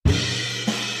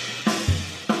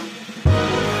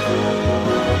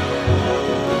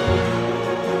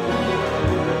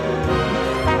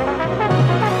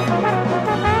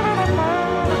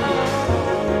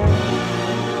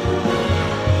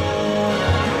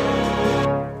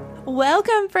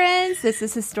Welcome, friends. This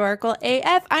is Historical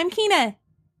AF. I'm Kina.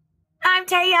 I'm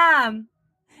Taya.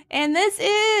 And this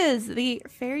is the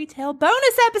fairy tale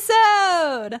bonus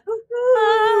episode.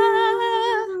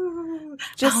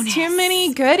 Just bonus. Too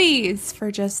many goodies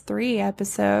for just 3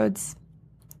 episodes.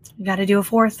 You got to do a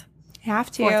fourth.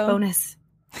 Have to. Fourth bonus.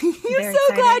 I'm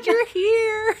so glad you're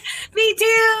here. Me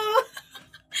too.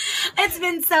 It's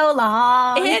been so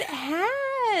long. It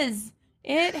has.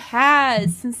 It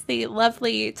has since the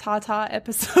lovely Tata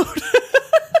episode.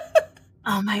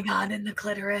 Oh my God, and the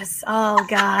clitoris. Oh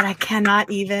God, I cannot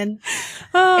even.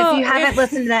 If you haven't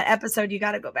listened to that episode, you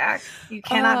got to go back. You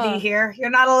cannot be here.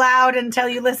 You're not allowed until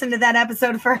you listen to that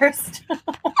episode first.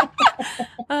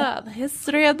 The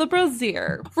history of the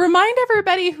brazier. Remind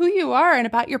everybody who you are and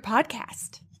about your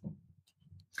podcast.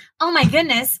 Oh my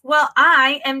goodness. Well,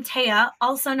 I am Taya,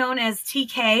 also known as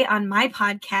TK on my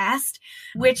podcast,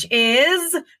 which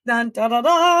is, dun, dun, dun,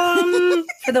 dun,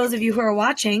 for those of you who are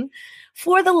watching,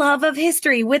 For the Love of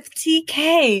History with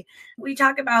TK. We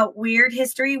talk about weird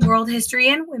history, world history,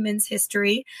 and women's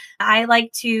history. I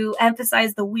like to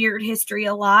emphasize the weird history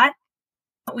a lot.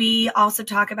 We also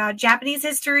talk about Japanese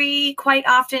history quite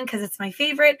often because it's my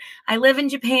favorite. I live in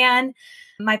Japan.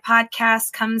 My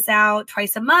podcast comes out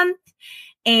twice a month.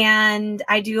 And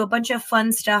I do a bunch of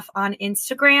fun stuff on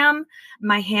Instagram.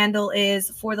 My handle is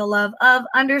For the Love of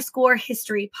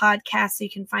 _history podcast. So you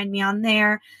can find me on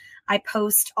there. I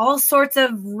post all sorts of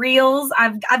reels.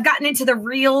 I've gotten into the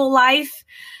real life,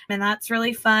 and that's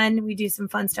really fun. We do some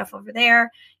fun stuff over there.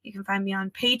 You can find me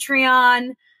on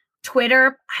Patreon,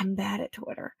 Twitter. I'm bad at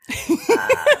Twitter.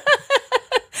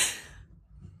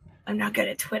 I'm not good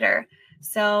at Twitter.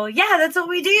 So yeah, that's what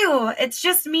we do. It's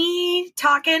just me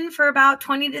talking for about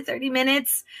 20 to 30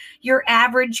 minutes, your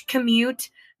average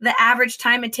commute, the average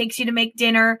time it takes you to make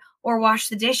dinner or wash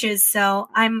the dishes. So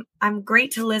I'm great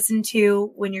to listen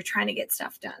to when you're trying to get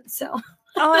stuff done. So oh,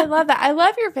 I love that. I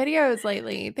love your videos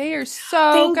lately. They are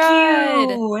so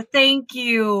good. Thank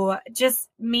you. Just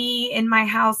me in my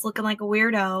house looking like a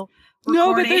weirdo.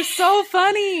 Recording. No, but they're so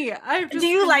funny. Do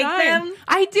you like them?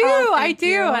 I do. Oh, I do.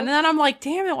 You. And then I'm like,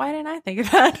 damn it, why didn't I think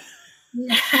of that?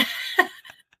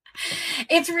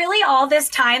 It's really all this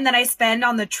time that I spend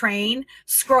on the train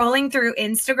scrolling through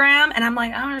Instagram. And I'm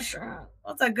like, oh, sure,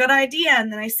 that's a good idea.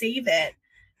 And then I save it.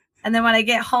 And then when I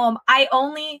get home,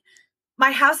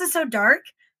 my house is so dark.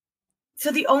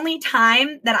 So the only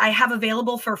time that I have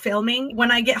available for filming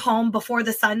when I get home before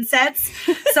the sun sets.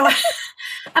 So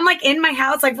I'm like in my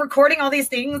house, like recording all these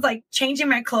things, like changing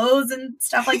my clothes and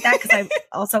stuff like that. Cause I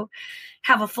also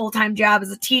have a full-time job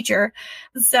as a teacher.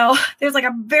 So there's like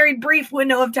a very brief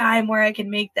window of time where I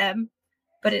can make them,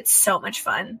 but it's so much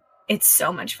fun. It's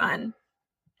so much fun.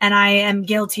 And I am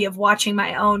guilty of watching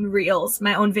my own reels,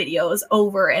 my own videos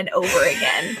over and over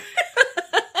again.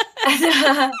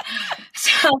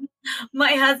 So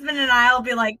my husband and I will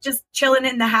be like just chilling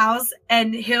in the house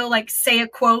and he'll like say a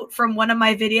quote from one of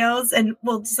my videos and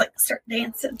we'll just like start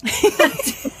dancing.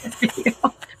 It's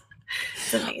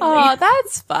amazing. Oh,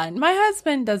 that's fun. My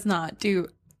husband does not do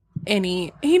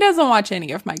he doesn't watch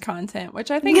any of my content,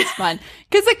 which I think is fun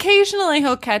because occasionally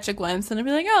he'll catch a glimpse and he'll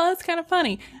be like, oh, that's kind of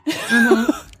funny.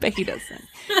 Mm-hmm. But he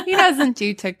doesn't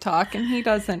do TikTok and he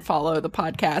doesn't follow the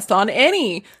podcast on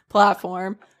any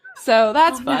platform. So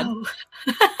that's fun.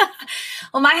 No.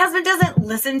 Well, my husband doesn't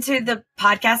listen to the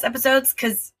podcast episodes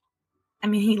because, I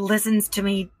mean, he listens to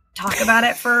me talk about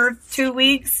it for 2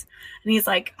 weeks. And he's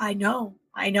like, I know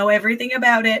everything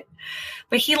about it.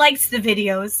 But he likes the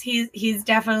videos. He's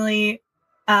definitely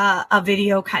a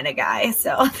video kind of guy.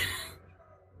 So.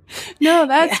 No,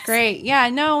 that's great. Yeah,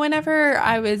 no, whenever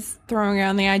I was throwing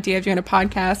around the idea of doing a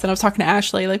podcast and I was talking to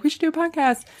Ashley, like, we should do a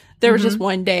podcast. There was just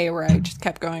one day where I just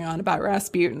kept going on about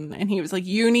Rasputin and he was like,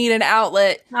 you need an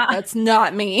outlet. That's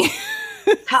not me.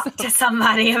 Talk to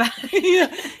somebody about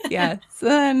it. Yeah. So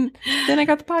then I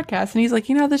got the podcast and he's like,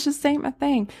 this just ain't my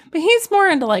thing. But he's more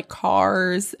into like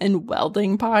cars and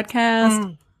welding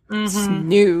podcasts.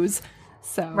 News.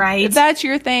 So if that's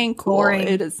your thing, cool. Boring.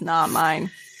 It is not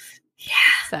mine. Yeah.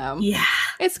 So yeah.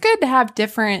 It's good to have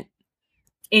different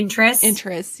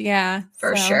interests. Yeah.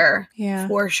 For sure. Yeah.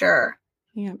 For sure.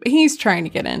 Yeah. But he's trying to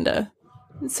get into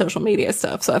social media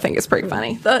stuff. So I think it's pretty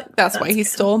funny. That's why he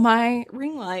stole my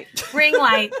ring light. Ring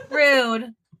light.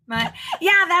 Rude.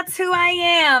 Yeah, that's who I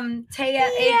am. Taya,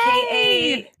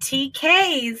 a.k.a.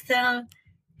 TK. So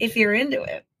if you're into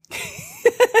it.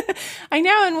 I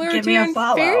know, and we were doing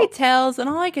fairy tales, and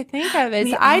all I could think of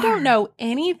is I don't know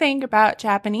anything about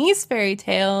Japanese fairy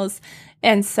tales,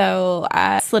 and so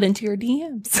I slid into your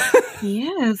DMs.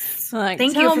 Yes. Like,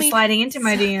 Thank you for sliding into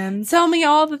my DMs. Tell me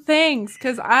all the things,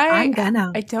 because I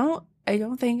I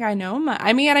don't think I know much.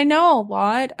 I mean, I know a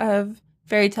lot of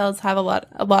fairy tales have a lot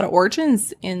of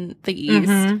origins in the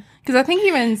East. Because I think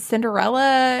even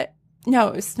Cinderella, no,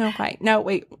 it was Snow White. No,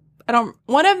 wait,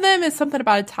 one of them is something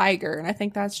about a tiger, and I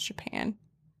think that's Japan.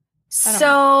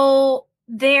 So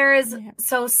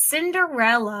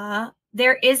Cinderella,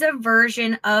 there is a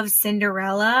version of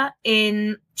Cinderella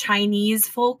in Chinese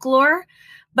folklore,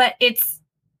 but it's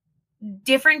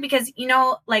different because, you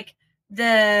know, like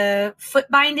the foot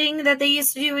binding that they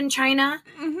used to do in China,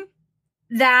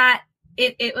 that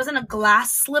it wasn't a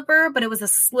glass slipper, but it was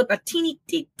a teeny,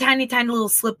 tiny little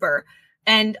slipper,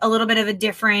 and a little bit of a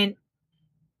different,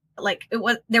 like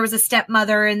there was a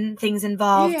stepmother and things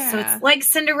involved. So it's like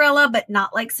Cinderella, but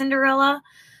not like Cinderella.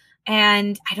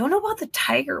 And I don't know about the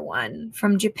tiger one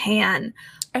from Japan.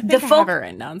 I think I have it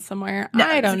written down somewhere. No,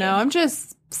 I don't know. I'm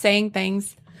just saying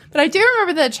things. But I do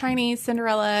remember the Chinese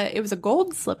Cinderella. It was a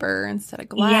gold slipper instead of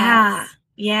glass.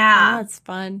 Yeah. Oh, that's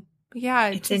fun. But yeah.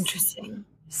 It's interesting.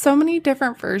 So many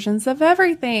different versions of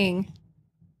everything.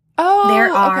 Oh,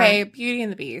 there are. Okay. Beauty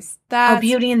and the Beast.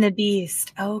 Beauty and the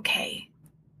Beast. Okay.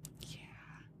 Yeah.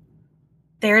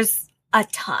 There's a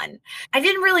ton. I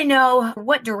didn't really know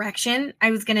what direction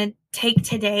I was going to take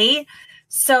today.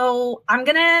 So I'm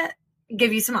going to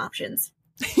give you some options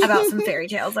about some fairy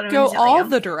tales that I'm going to tell you. All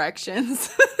the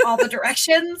directions. All the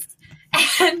directions.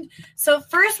 And so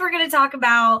first we're going to talk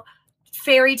about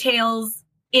fairy tales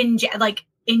in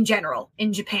general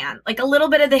in Japan. Like a little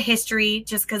bit of the history,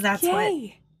 just because that's what I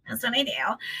do.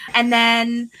 And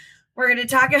then we're going to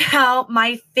talk about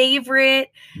my favorite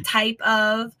type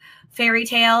of fairy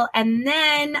tale, and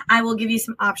then I will give you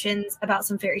some options about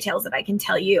some fairy tales that I can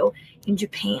tell you in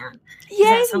Japan. Does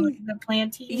that sound like a good plan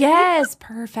to you? Yes,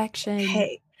 perfection.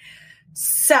 Okay,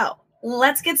 so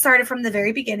let's get started from the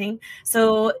very beginning.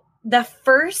 So the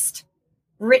first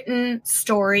written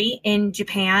story in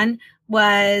Japan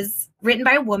was written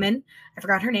by a woman. I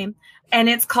forgot her name, and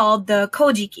it's called the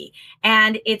Kojiki,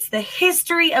 and it's the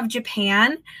history of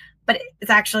Japan, but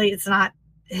it's not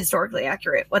historically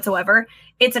accurate whatsoever.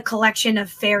 It's a collection of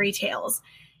fairy tales,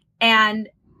 and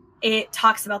it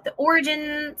talks about the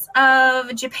origins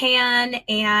of Japan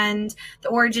and the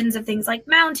origins of things like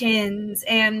mountains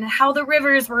and how the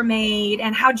rivers were made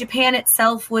and how Japan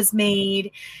itself was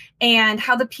made and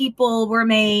how the people were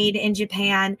made in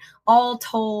Japan, all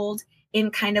told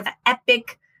in kind of an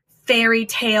epic fairy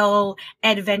tale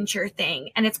adventure thing.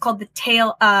 And it's called the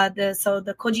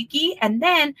Kojiki. And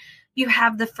then you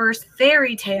have the first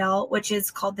fairy tale, which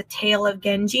is called the Tale of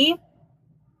Genji.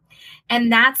 And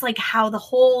that's like how the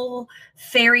whole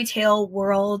fairy tale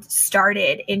world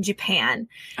started in Japan.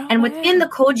 And within the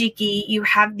Kojiki, you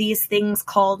have these things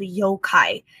called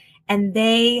yokai. And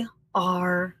they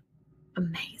are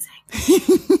amazing.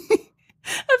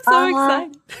 I'm so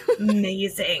excited.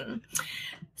 Amazing.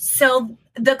 So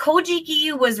the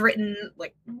Kojiki was written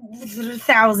like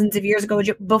thousands of years ago,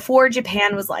 before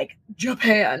Japan was like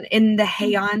Japan, in the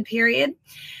Heian period.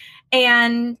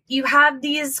 And you have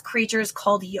these creatures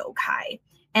called yokai,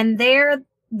 and they're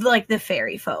like the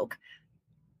fairy folk,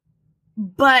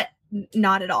 but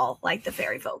not at all like the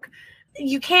fairy folk.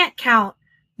 You can't count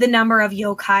the number of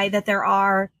yokai that there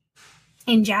are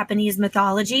in Japanese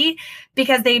mythology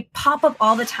because they pop up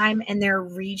all the time and they're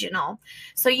regional.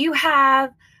 So you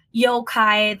have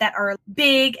yokai that are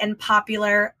big and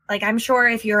popular. Like, I'm sure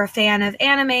if you're a fan of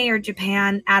anime or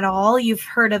Japan at all, you've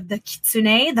heard of the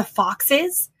kitsune, the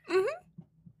foxes. Mm-hmm.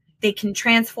 They can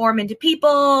transform into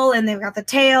people and they've got the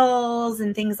tails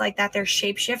and things like that. They're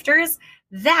shapeshifters.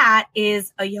 That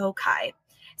is a yokai.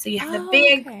 So you have the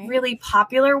big, really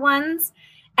popular ones.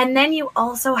 And then you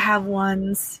also have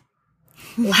ones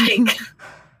like,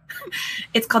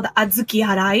 it's called the Azuki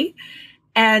Arai.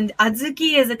 And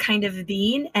Azuki is a kind of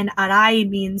bean, and Arai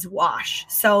means wash.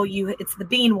 So it's the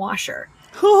bean washer.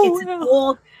 Oh, it's an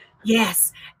old,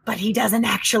 yes, but he doesn't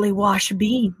actually wash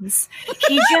beans.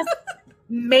 He just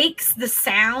makes the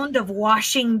sound of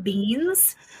washing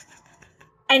beans.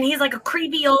 And he's like a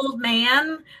creepy old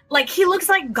man. Like, he looks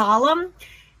like Gollum.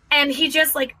 And he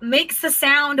just like makes the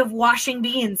sound of washing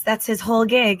beans. That's his whole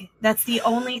gig. That's the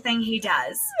only thing he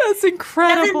does. That's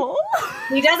incredible.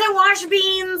 He doesn't wash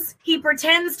beans. He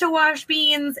pretends to wash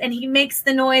beans, and he makes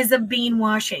the noise of bean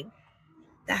washing.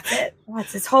 That's it.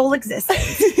 That's his whole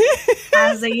existence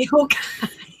as a yokai.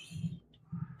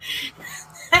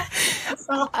 That's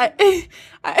all.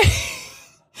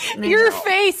 Your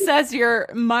face says you're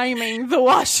miming the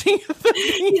washing of the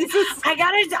beans. I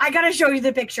gotta show you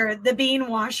the picture, the bean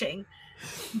washing,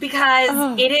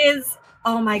 because it is,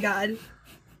 oh my God,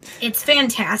 it's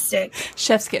fantastic.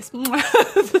 Chef's kiss.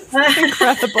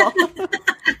 Incredible.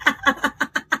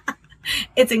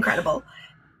 It's incredible.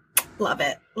 Love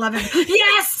it. Love it.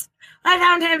 Yes! I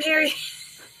found him, Harry.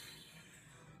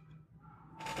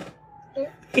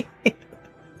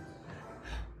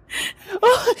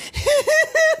 Oh,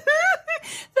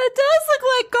 that does look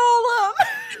like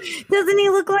Gollum. Doesn't he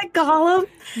look like Gollum?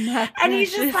 Not And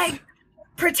he's just precious. like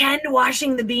pretend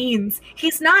washing the beans.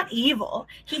 He's not evil.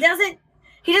 He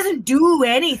doesn't do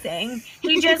anything.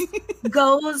 He just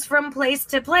goes from place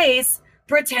to place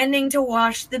pretending to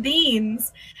wash the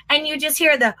beans. And you just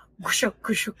hear the whoosh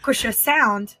whoosh whoosh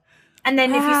sound. And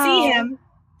then if you see Wow. him,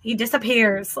 he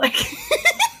disappears. Like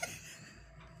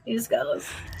he just goes.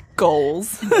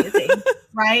 Goals. Amazing,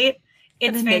 right?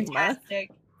 It's An enigma.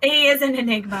 fantastic. He is an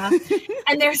enigma.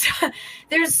 And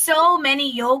there's so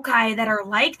many yokai that are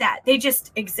like that. They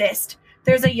just exist.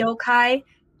 There's a yokai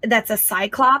that's a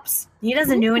cyclops. He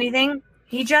doesn't do anything.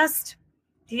 He's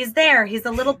there. He's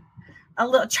a little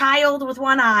child with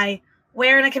one eye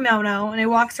wearing a kimono, and he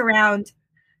walks around.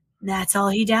 That's all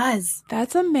he does.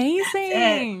 That's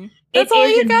amazing. It That's all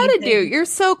is you gotta amazing. do. You're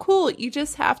so cool. You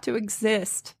just have to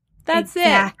exist. That's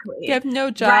Exactly. it. You have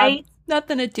no job, Right?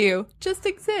 nothing to do. Just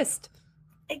exist.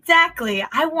 Exactly.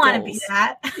 I want to be Goals.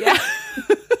 that. Yeah.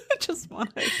 Just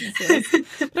want to exist.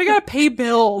 But I gotta pay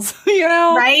bills, you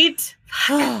know? Right?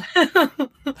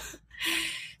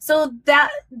 So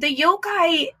that the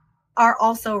yokai are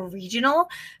also regional.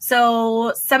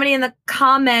 So somebody in the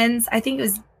comments, I think it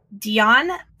was Dion,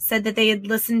 said that they had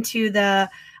listened to the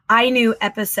Ainu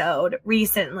episode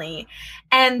recently.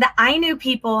 And the Ainu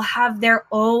people have their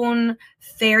own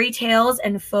fairy tales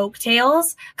and folk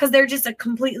tales because they're just a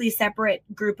completely separate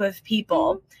group of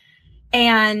people.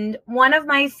 And one of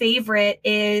my favorite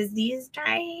is these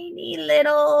tiny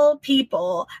little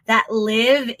people that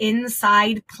live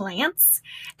inside plants.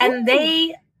 And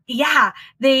they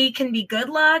can be good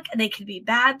luck. They can be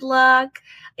bad luck.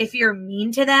 If you're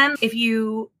mean to them, if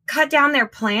you cut down their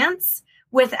plants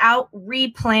without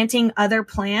replanting other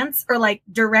plants or like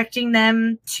directing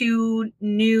them to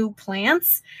new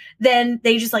plants, then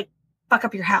they just like fuck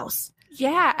up your house.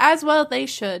 Yeah, as well they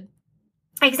should.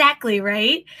 Exactly,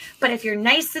 right? But if you're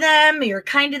nice to them, you're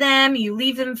kind to them, you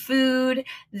leave them food,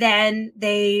 then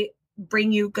they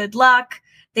bring you good luck.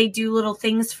 They do little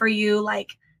things for you,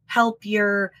 like help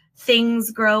your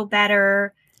things grow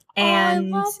better.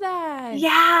 And I love that.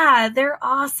 yeah, they're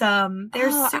awesome. They're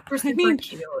Oh, super, I super mean-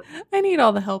 cute. I need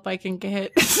all the help I can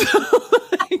get. So,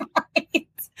 like,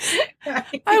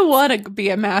 Right. I want to be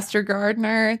a master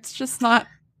gardener. It's just not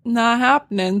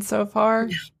happening so far.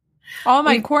 All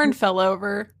my We- corn fell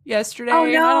over yesterday. Oh,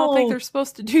 And I don't think no. they're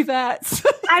supposed to do that. So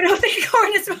I don't think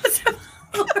corn is supposed to.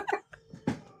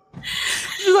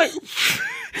 she's like,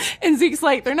 and Zeke's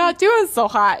like, they're not doing so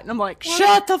hot. And I'm like,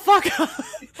 shut the fuck up.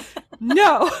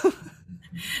 No.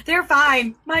 They're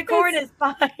fine. My corn is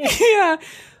fine. Yeah.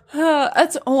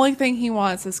 That's the only thing he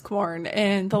wants is corn.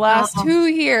 And the last Uh-uh. 2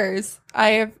 years, I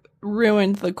have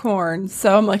ruined the corn.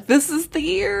 So I'm like, this is the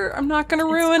year. I'm not going to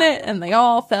It's ruin fine. it. And they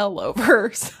all fell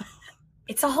over. So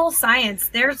It's a whole science.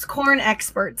 There's corn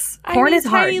experts. I Corn need is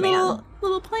hard, tiny man.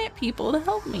 little plant people to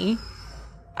help me.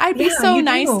 I'd be Yeah, so you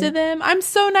nice do. to them. I'm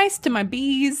so nice to my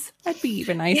bees. I'd be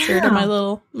even nicer to Yeah. my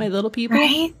little people.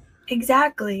 Right?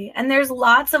 Exactly. And there's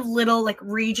lots of little like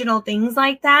regional things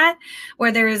like that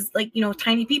where there's like,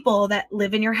 tiny people that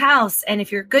live in your house. And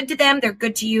if you're good to them, they're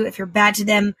good to you. If you're bad to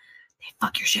them, they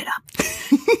fuck your shit up.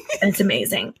 And it's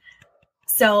amazing.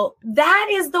 So that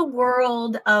is the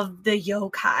world of the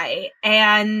yokai.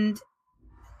 And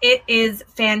it is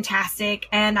fantastic.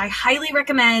 And I highly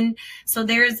recommend. So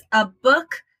there's a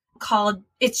book called,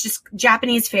 it's just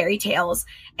Japanese fairy tales.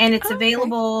 And it's Okay.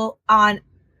 available on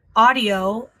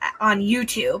audio on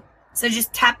YouTube. So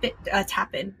just type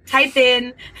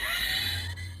in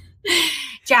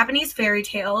Japanese fairy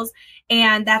tales,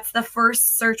 and that's the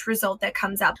first search result that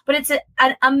comes up. But it's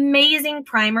an amazing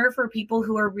primer for people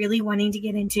who are really wanting to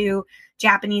get into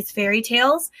Japanese fairy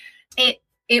tales.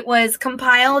 It was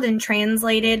compiled and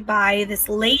translated by this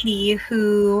lady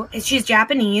who she's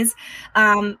Japanese,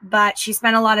 but she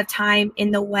spent a lot of time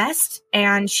in the West,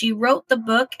 and she wrote the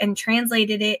book and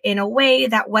translated it in a way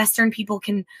that Western people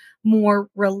can more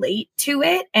relate to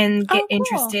it and get Oh, cool.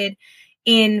 interested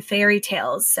in fairy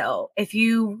tales. So if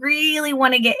you really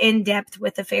want to get in depth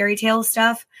with the fairy tale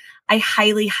stuff, I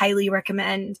highly, highly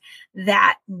recommend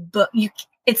that book.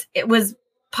 It was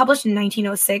published in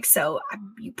 1906, so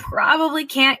you probably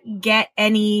can't get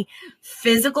any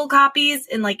physical copies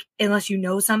unless you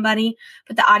know somebody,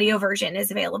 but the audio version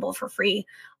is available for free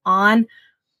on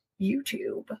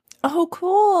YouTube. Oh,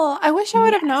 cool. I wish I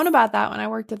would have Yes. known about that when I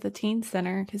worked at the teen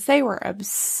center because they were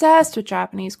obsessed with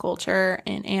Japanese culture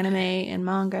and anime and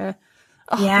manga.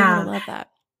 Oh, Yeah. I love that.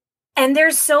 And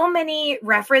there's so many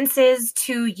references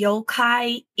to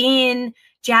yokai in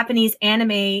Japanese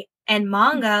anime and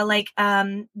manga. Like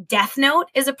Death Note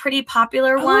is a pretty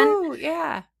popular one. Oh,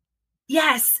 yeah.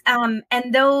 Yes. And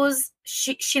those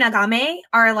Shinigami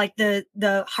are like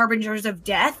the harbingers of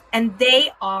death, and they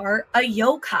are a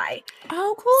yokai.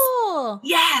 Oh, cool.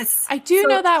 Yes. I do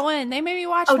know that one. They made me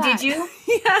watch that. Oh, did you?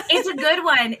 Yeah. It's a good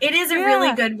one. It is a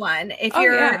really good one.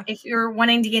 If you're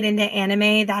wanting to get into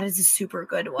anime, that is a super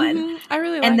good one. Mm-hmm. I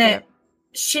really like and the it.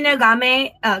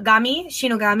 Shinigami.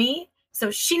 So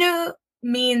Shinu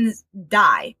means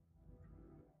die.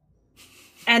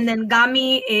 And then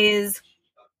Gami is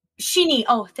Shini.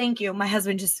 Oh, thank you. My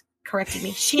husband just corrected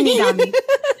me. Shinigami.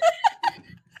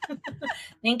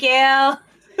 Thank you. I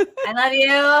love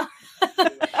you.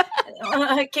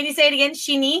 Can you say it again?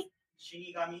 Shinigami.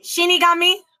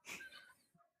 Shinigami.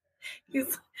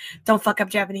 Don't fuck up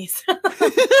Japanese.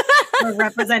 We're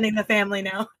representing the family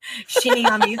now.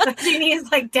 Shinigami. So Shini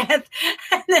is like death.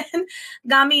 And then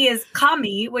Gami is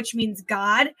Kami, which means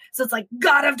God. So it's like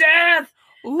God of death.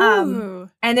 Ooh.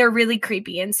 And they're really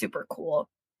creepy and super cool.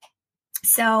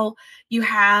 So you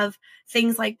have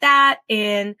things like that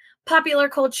in popular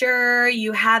culture.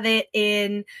 You have it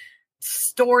in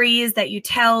stories that you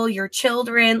tell your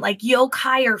children. Like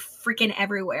yokai are freaking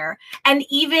everywhere. And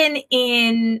even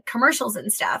in commercials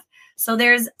and stuff. So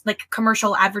there's like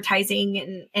commercial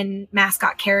advertising and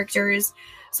mascot characters.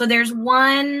 So there's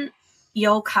one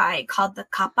yokai called the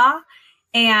Kappa.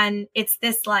 And it's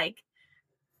this like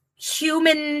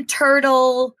human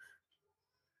turtle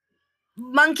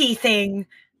monkey thing.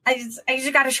 I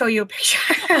just got to show you a picture.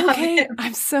 Okay,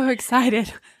 I'm so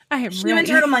excited. I am human ready.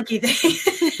 turtle monkey thing.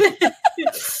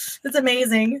 It's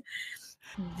amazing.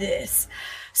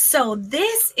 So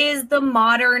this is the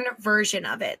modern version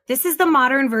of it. This is the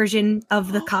modern version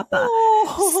of the Kappa.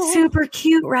 Oh. Super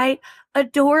cute, right?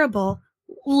 Adorable.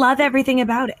 Love everything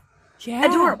about it. Yeah.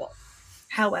 Adorable.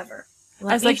 However,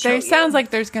 I was like, there sounds like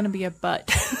there's going to be a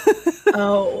butt.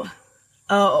 Oh.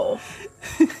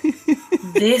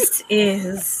 This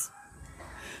is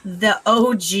the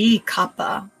OG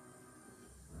Kappa.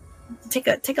 Take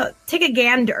a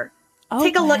gander. Oh,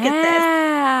 Take a look at this.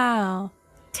 Wow.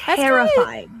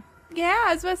 Terrifying. Yeah,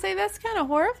 I was about to say that's kind of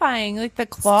horrifying. Like the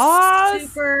claws.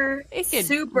 Super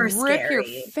rip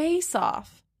scary. your face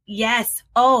off. Yes.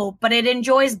 Oh, but it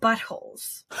enjoys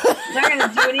buttholes. It's not going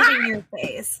to do anything in your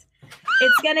face.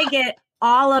 It's going to get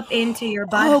all up into your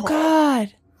butthole. Oh,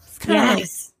 God. It's kind of like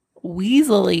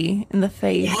weaselly in the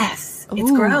face. Yes. Ooh.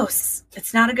 It's gross.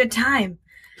 It's not a good time.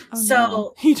 Oh, So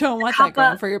no. You don't want that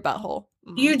going for your butthole.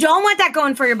 You don't want that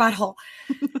going for your butthole.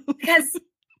 Because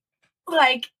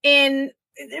like it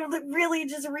really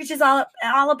just reaches all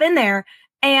up in there.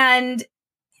 And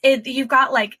you've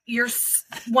got like your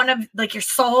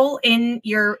soul in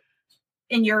your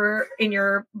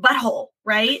butthole,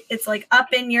 right? It's like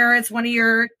up in it's one of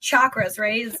your chakras,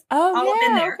 right? It's all up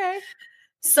in there. Okay.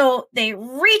 So they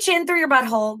reach in through your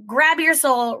butthole, grab your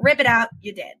soul, rip it out,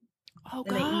 you dead. Oh, and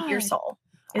God. they eat your soul.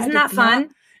 Isn't that fun?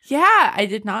 Yeah, I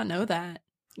did not know that.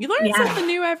 You learn something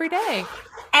new every day.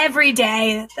 Every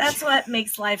day. That's what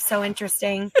makes life so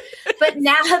interesting. But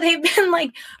now they've been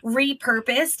like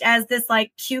repurposed as this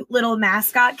like cute little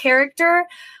mascot character,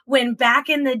 when back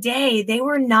in the day they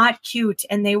were not cute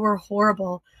and they were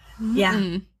horrible.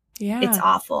 Mm-hmm. Yeah. It's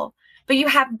awful. But you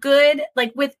have good,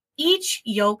 like with each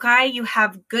yokai, you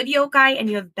have good yokai and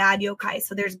you have bad yokai.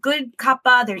 So there's good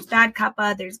kappa, there's bad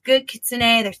kappa, there's good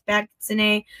kitsune, there's bad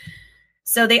kitsune.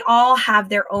 So they all have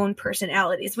their own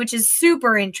personalities, which is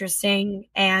super interesting.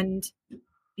 And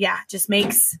yeah, just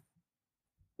makes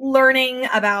learning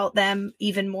about them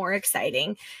even more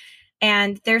exciting.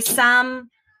 And there's some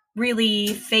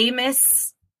really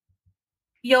famous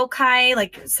yokai,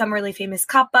 like some really famous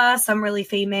kappa, some really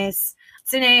famous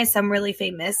kitsune, some really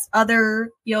famous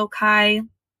other yokai.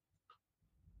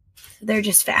 They're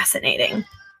just fascinating.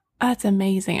 That's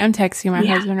amazing. I'm texting my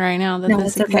husband right now that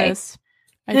this exists. Okay.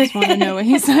 I just want to know what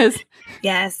he says.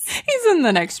 Yes. He's in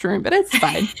the next room, but it's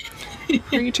fine.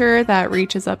 Creature that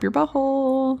reaches up your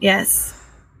butthole. Yes.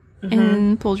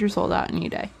 And pulls your soul out and you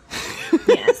die.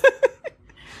 Yes.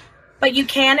 But you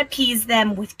can appease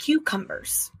them with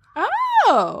cucumbers.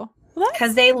 Oh.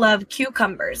 Because they love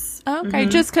cucumbers. Okay.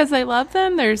 Just because they love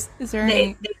them? Is there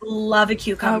they love a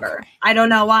cucumber. Okay. I don't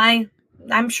know why.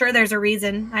 I'm sure there's a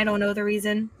reason. I don't know the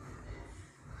reason.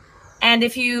 And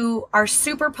if you are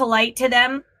super polite to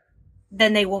them,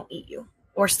 then they won't eat you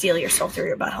or steal your soul through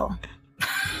your butthole.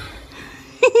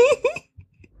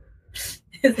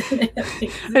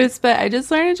 I just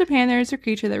learned in Japan there is a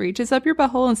creature that reaches up your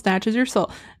butthole and snatches your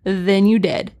soul. Then you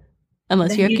dead.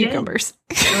 Unless Then you have you did. cucumbers.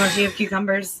 Unless you have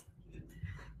cucumbers.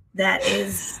 That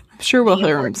is. I'm sure we'll the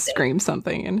hear him important thing. scream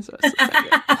something in just a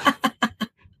second.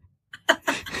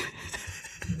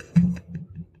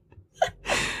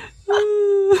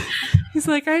 He's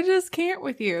like, I just can't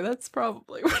with you. That's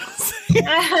probably what I'll say.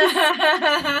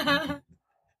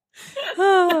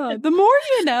 The more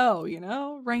you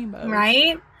know, rainbows.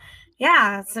 Right?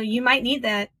 Yeah. So you might need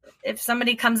that. If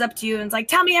somebody comes up to you and is like,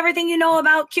 tell me everything you know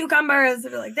about cucumbers.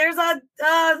 They're like, there's a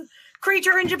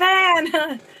creature in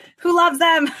Japan who loves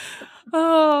them.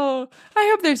 Oh, I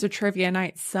hope there's a trivia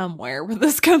night somewhere where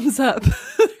this comes up.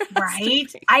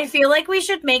 Right? I feel like we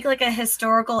should make like a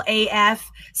historical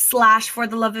AF / for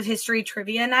the love of history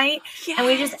trivia night. Yes. And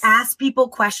we just ask people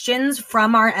questions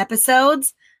from our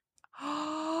episodes.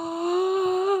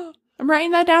 I'm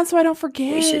writing that down so I don't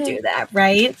forget. We should do that,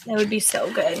 right? That would be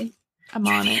so good. I'm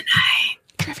on Trivia it. night.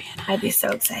 Trivia night. I'd be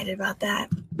so excited about that.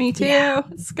 Me too. Yeah.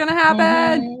 It's gonna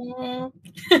happen. Mhm.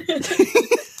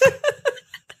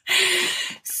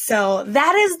 So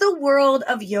that is the world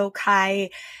of yokai.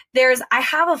 I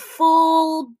have a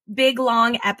full big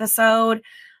long episode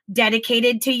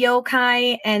dedicated to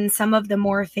yokai and some of the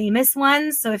more famous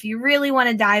ones. So if you really want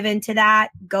to dive into that,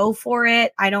 go for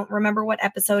it. I don't remember what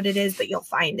episode it is, but you'll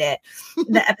find it.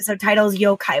 The episode title is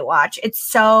Yokai Watch. It's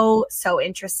so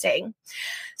interesting.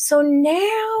 So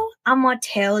now I'm going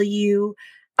to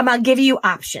give you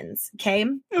options. Okay.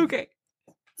 Okay.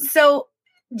 So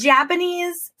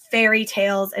Japanese fairy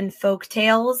tales and folk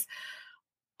tales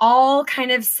all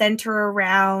kind of center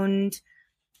around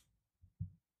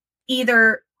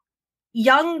either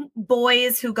young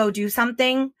boys who go do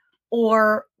something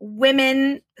or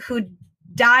women who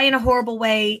die in a horrible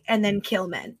way and then kill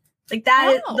men. Like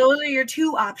that. Oh. Those are your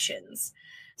two options.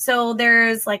 So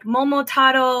there's like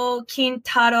Momotaro,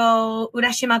 Kintaro,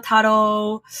 Urashima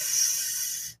Taro.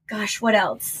 Gosh, what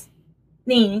else?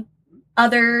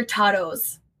 Other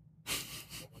taros.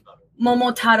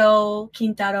 Momotaro,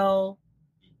 Kintaro,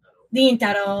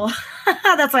 Rintaro.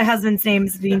 That's my husband's name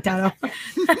is Rintaro.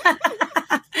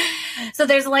 So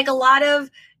there's like a lot of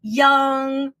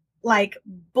young, like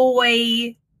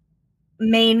boy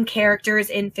main characters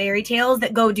in fairy tales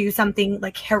that go do something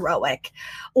like heroic,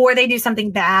 or they do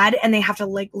something bad and they have to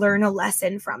like learn a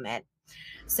lesson from it.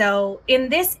 So in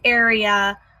this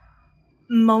area,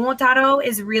 Momotaro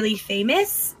is really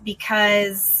famous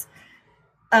because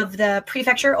of the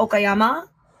prefecture Okayama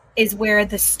is where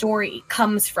the story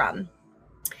comes from.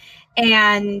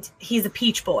 And he's a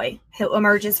peach boy who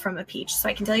emerges from a peach. So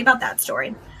I can tell you about that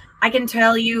story. I can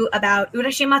tell you about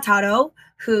Urashima Taro,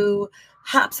 who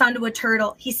hops onto a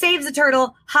turtle. He saves a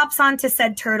turtle, hops onto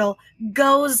said turtle,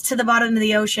 goes to the bottom of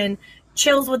the ocean,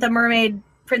 chills with a mermaid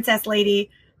princess lady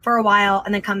for a while,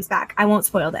 and then comes back. I won't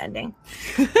spoil the ending.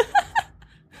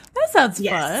 That sounds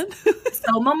fun.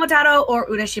 So Momotaro or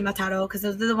Urashima Taro, because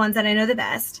those are the ones that I know the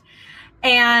best.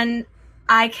 And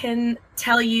I can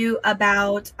tell you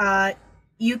about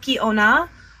Yuki Onna,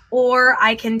 or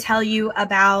I can tell you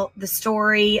about the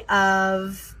story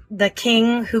of the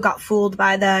king who got fooled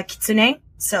by the kitsune.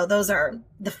 So those are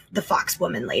the fox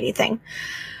woman lady thing.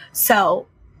 So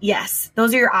yes,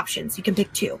 those are your options. You can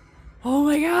pick two. Oh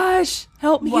my gosh.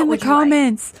 Help me What in the would you like?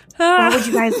 comments. What would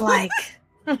you guys like?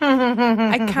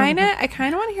 I kind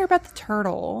of want to hear about the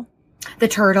turtle. The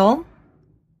turtle.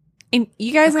 And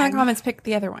you guys in Okay. the comments pick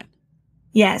the other one.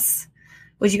 Yes.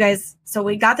 Would you guys? So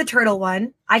we got the turtle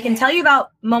one. I can tell you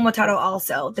about Momotaro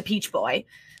also, the peach boy.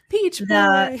 Peach boy.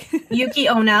 The Yuki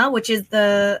Onna, which is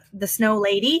the snow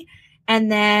lady,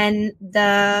 and then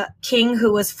the king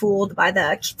who was fooled by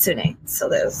the kitsune. So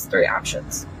there's three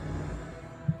options.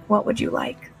 What would you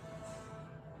like?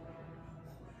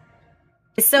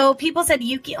 So people said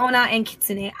Yuki Onna and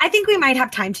kitsune. I think we might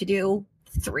have time to do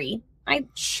three.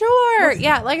 Sure.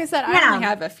 Yeah, like I said, I Yeah. only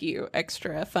have a few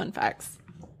extra fun facts.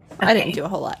 I didn't do a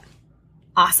whole lot.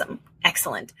 Awesome.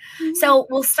 Excellent. So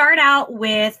we'll start out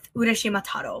with Urashima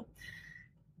Taro,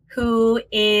 who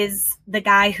is the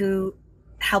guy who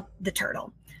helped the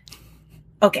turtle.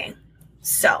 Okay.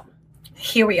 So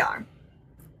here we are.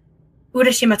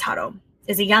 Urashima Taro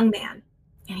is a young man,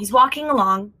 and he's walking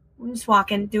along, just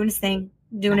walking, doing his thing,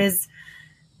 doing his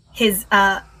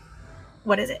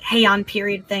what is it? Heian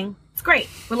period thing. It's great.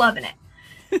 We're loving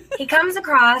it. He comes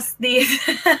across these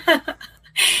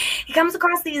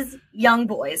young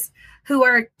boys who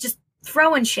are just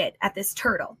throwing shit at this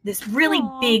turtle, this really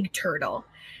Aw. big turtle.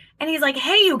 And he's like,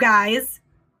 hey, you guys,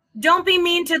 don't be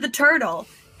mean to the turtle.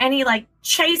 And he like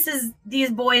chases these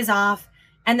boys off,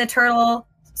 and the turtle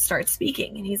starts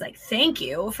speaking. And he's like, thank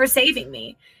you for saving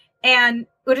me. And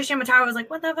Urashima Taro was like,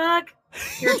 what the fuck?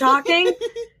 You're talking?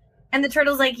 And the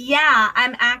turtle's like, yeah,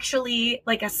 I'm actually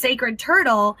like a sacred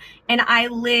turtle, and I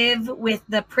live with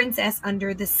the princess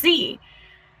under the sea.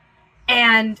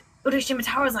 And Urashima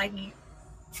Taro like,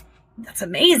 that's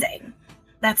amazing.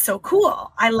 That's so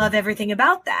cool. I love everything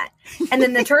about that. And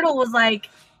then the turtle was like,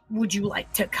 would you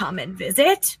like to come and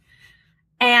visit?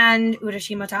 And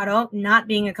Urashima Taro, not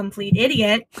being a complete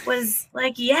idiot, was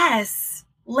like, yes,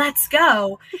 let's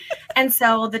go. And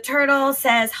so the turtle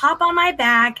says, hop on my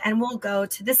back and we'll go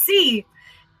to the sea.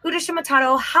 Urashima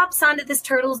Taro hops onto this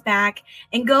turtle's back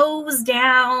and goes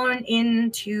down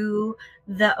into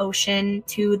the ocean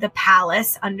to the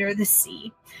palace under the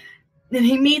sea. And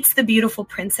he meets the beautiful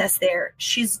princess there.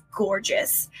 She's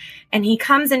gorgeous. And he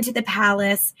comes into the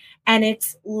palace and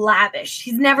it's lavish.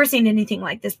 He's never seen anything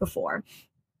like this before.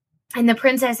 And the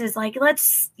princess is like,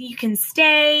 you can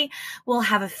stay. We'll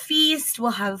have a feast.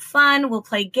 We'll have fun. We'll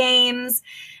play games.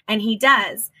 And he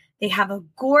does. They have a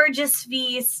gorgeous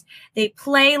feast. They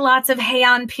play lots of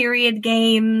Heian period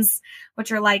games,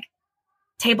 which are like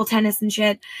table tennis and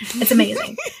shit. It's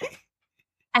amazing.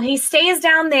 And he stays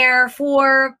down there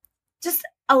for just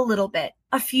a little bit,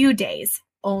 a few days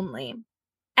only.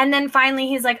 And then finally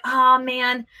he's like, oh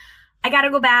man, I got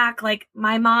to go back. Like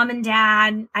my mom and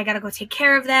dad, I got to go take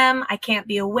care of them. I can't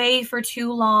be away for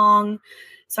too long.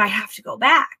 So I have to go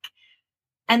back.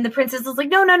 And the princess was like,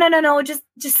 no. Just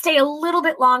stay a little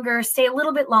bit longer. Stay a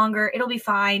little bit longer. It'll be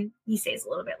fine. He stays a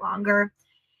little bit longer.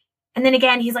 And then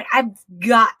again, he's like, I've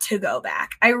got to go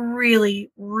back. I really,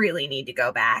 really need to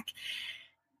go back.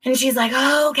 And she's like,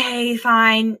 oh, okay,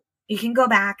 fine. You can go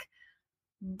back.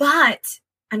 But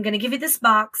I'm going to give you this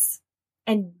box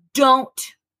and don't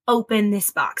open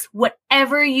this box.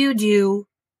 Whatever you do,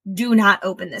 do not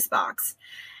open this box.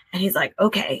 And he's like,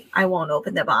 okay, I won't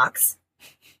open the box.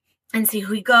 And so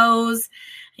he goes,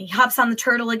 and he hops on the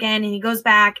turtle again, and he goes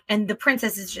back, and the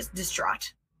princess is just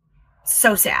distraught.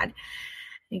 So sad.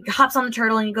 He hops on the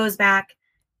turtle, and he goes back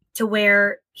to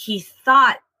where he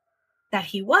thought that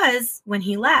he was when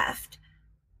he left.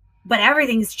 But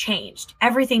everything's changed.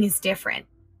 Everything is different.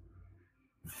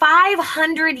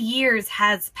 500 years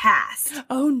has passed.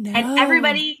 Oh, no. And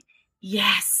everybody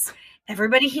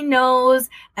he knows,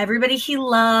 everybody he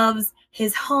loves,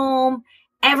 his home,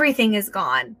 everything is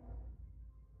gone.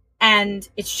 And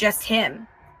it's just him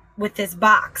with this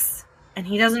box. And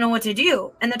he doesn't know what to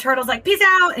do. And the turtle's like, peace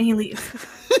out. And he leaves.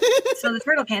 So the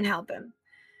turtle can't help him.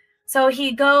 So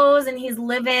he goes and he's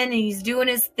living and he's doing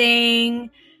his thing.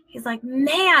 He's like,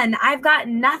 man, I've got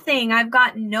nothing. I've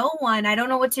got no one. I don't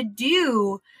know what to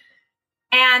do.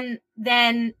 And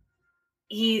then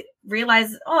he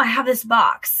realizes, oh, I have this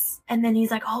box. And then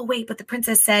he's like, oh, wait, but the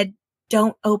princess said,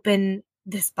 don't open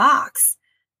this box.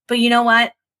 But you know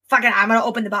what? Fuck it, I'm going to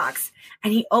open the box.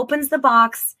 And he opens the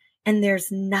box and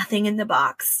there's nothing in the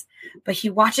box. But he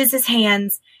watches his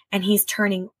hands and he's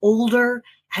turning older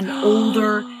and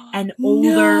older and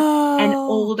older and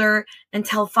older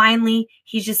until finally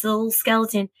he's just a little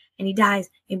skeleton and he dies.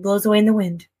 He blows away in the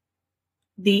wind.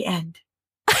 The end.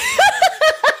 God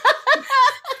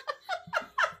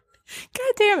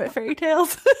damn it, fairy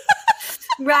tales.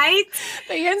 Right?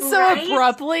 They end so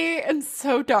abruptly and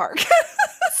so dark.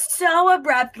 So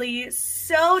abruptly,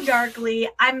 so darkly.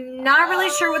 I'm not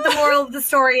really sure what the moral of the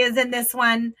story is in this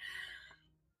one.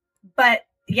 But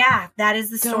yeah, that is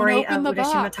the story of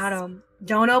Urashima Taro.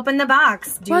 Don't open the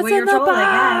box. Do what you're told,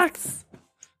 I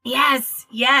guess.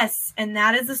 Yes. And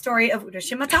that is the story of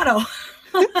Urashima Taro.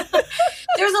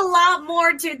 There's a lot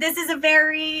more to this. Is a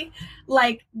very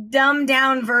like dumbed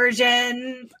down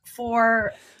version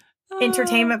for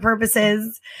entertainment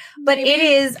purposes, but it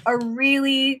is a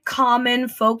really common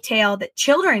folk tale that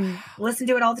children listen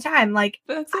to it all the time. Like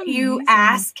you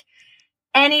ask,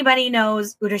 anybody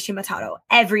knows Urashima Taro.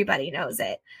 Everybody knows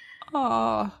it.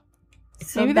 Oh,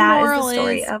 so maybe that is the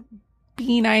story of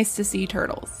be nice to sea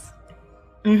turtles.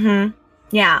 Mm-hmm.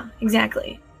 Yeah,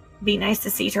 exactly. Be nice to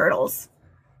sea turtles.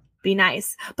 Be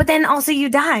nice, but then also you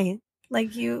die.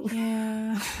 Like you.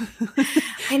 Yeah.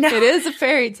 I know. It is a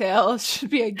fairy tale. It should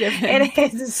be a given. It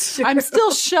is true. I'm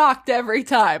still shocked every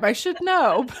time. I should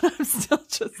know, but I'm still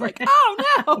just like,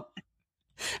 oh no.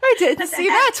 I didn't see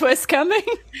that twist coming.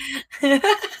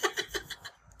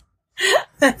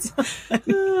 That's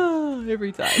funny.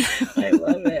 Every time. I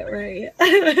love it,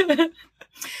 right?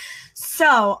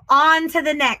 So, on to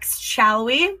the next, shall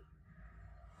we?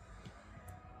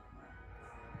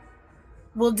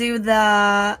 We'll do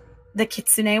the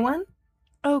kitsune one.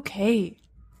 Okay.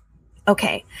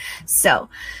 So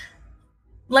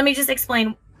let me just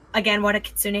explain again what a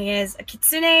kitsune is. A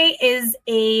kitsune is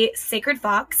a sacred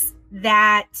fox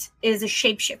that is a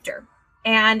shapeshifter.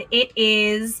 and it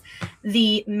is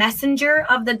the messenger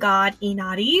of the god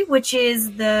Inari, which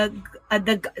is the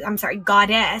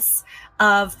goddess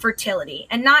of fertility,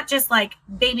 and not just like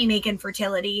baby making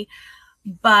fertility,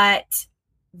 but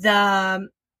the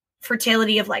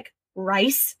fertility of like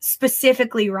rice,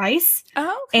 specifically rice,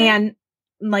 and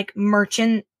like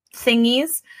merchant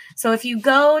thingies. So if you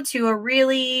go to a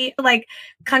really like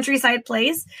countryside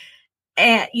place,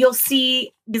 you'll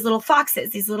see these little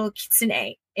foxes, these little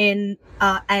kitsune in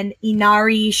an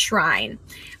Inari shrine,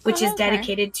 which is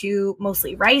dedicated to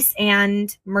mostly rice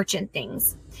and merchant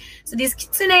things. So these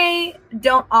kitsune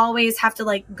don't always have to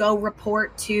like go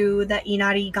report to the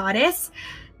Inari goddess.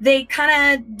 They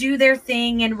kind of do their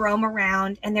thing and roam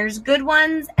around, and there's good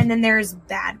ones and then there's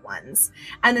bad ones.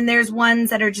 And then there's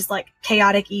ones that are just like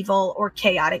chaotic evil or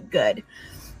chaotic good.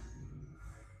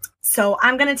 So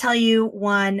I'm going to tell you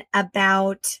one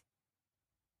about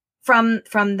from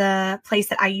the place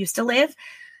that I used to live,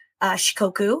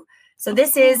 Shikoku. So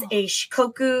this is a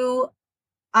Shikoku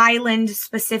Island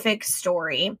specific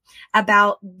story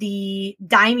about the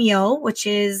daimyo, which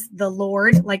is the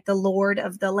lord, like the lord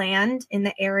of the land in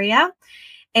the area,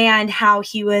 and how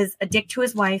he was a dick to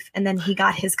his wife, and then he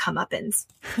got his comeuppance.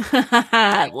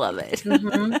 I love it.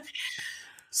 Mm-hmm.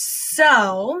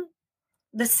 So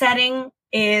the setting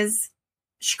is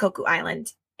Shikoku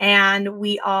Island, and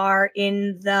we are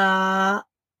in the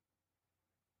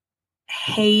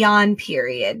Heian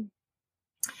period.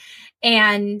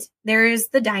 And there is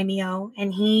the daimyo,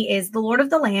 and he is the lord of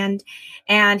the land,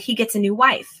 and he gets a new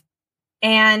wife.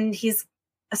 And he's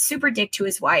a super dick to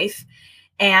his wife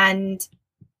and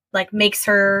like makes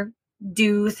her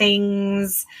do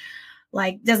things,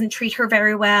 like doesn't treat her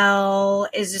very well,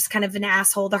 is just kind of an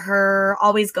asshole to her,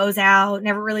 always goes out,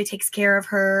 never really takes care of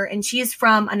her. And she's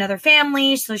from another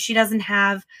family, so she doesn't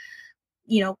have,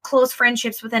 you know, close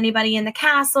friendships with anybody in the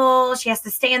castle. She has to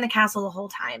stay in the castle the whole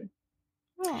time.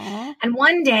 Aww. And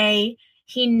one day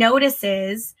he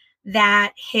notices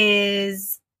that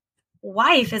his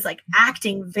wife is like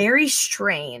acting very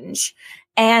strange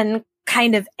and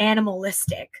kind of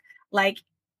animalistic, like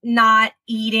not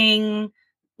eating,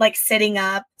 like sitting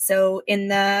up. So in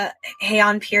the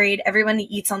Heian period, everyone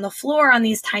eats on the floor on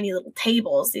these tiny little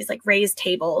tables, these like raised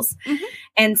tables. Mm-hmm.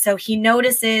 And so he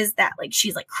notices that like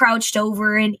she's like crouched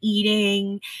over and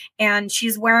eating, and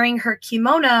she's wearing her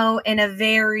kimono in a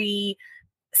very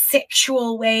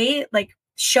sexual way, like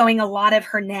showing a lot of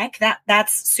her neck.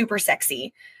 That's super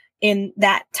sexy in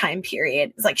that time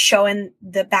period. It's like showing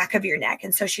the back of your neck.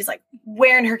 And so she's like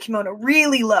wearing her kimono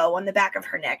really low on the back of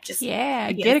her neck. Just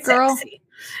get it, girl. Sexy,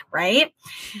 right?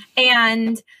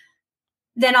 And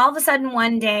then all of a sudden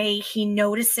one day he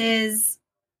notices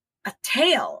a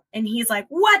tail, and he's like,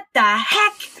 what the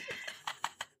heck?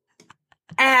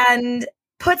 And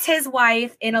puts his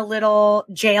wife in a little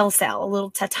jail cell, a little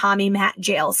tatami mat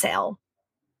jail cell.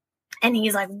 And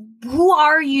he's like, who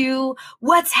are you?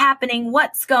 What's happening?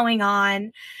 What's going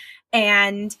on?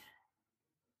 And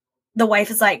the wife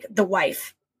is like, the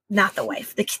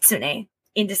kitsune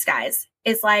in disguise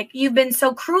is like, you've been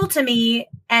so cruel to me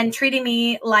and treating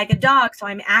me like a dog, so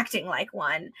I'm acting like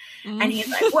one. Mm-hmm. And he's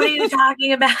like, what are you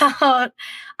talking about?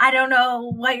 I don't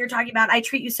know what you're talking about. I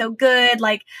treat you so good.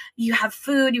 Like, you have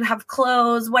food, you have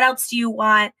clothes. What else do you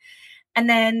want? And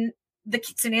then the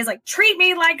kitsune is like, treat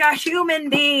me like a human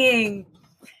being.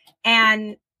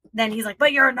 And then he's like,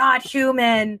 but you're not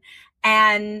human.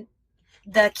 And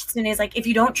the kitsune is like, if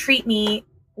you don't treat me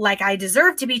like I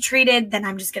deserve to be treated, then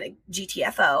I'm just going to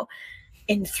GTFO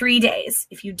in 3 days.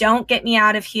 If you don't get me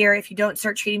out of here, if you don't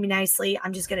start treating me nicely,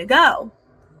 I'm just going to go.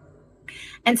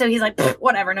 And so he's like,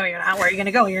 whatever. No, you're not. Where are you going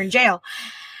to go? You're in jail.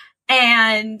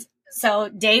 And so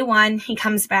day one, he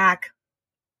comes back.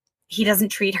 He doesn't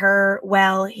treat her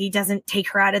well. He doesn't take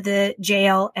her out of the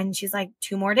jail. And she's like,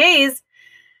 2 more days.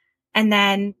 And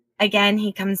then again,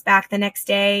 he comes back the next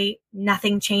day.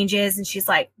 Nothing changes. And she's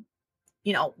like,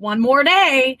 1 more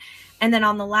day. And then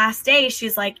on the last day,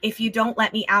 she's like, if you don't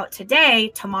let me out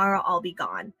today, tomorrow I'll be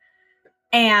gone.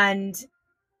 And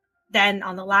then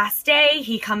on the last day,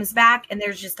 he comes back and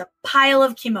there's just a pile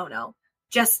of kimono,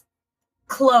 just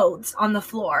clothes on the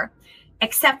floor,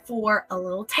 except for a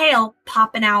little tail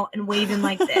popping out and waving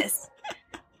like this.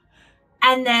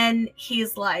 And then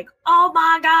he's like, oh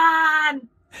my God,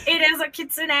 it is a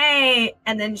kitsune.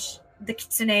 And then the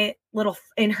kitsune, little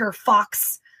in her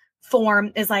fox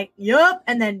form, is like, yup,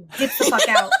 and then gets the fuck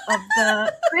out of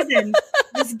the prison,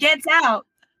 just gets out.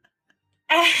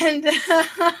 And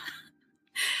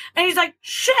and he's like,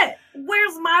 shit,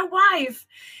 where's my wife?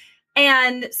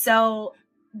 And so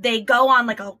they go on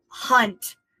like a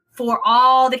hunt for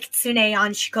all the kitsune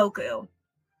on Shikoku.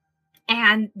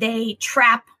 and they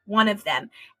trap one of them.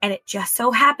 And it just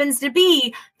so happens to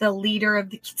be the leader of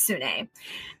the kitsune.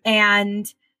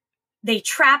 And they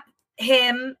trap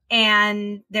him,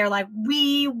 and they're like,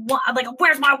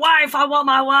 where's my wife? I want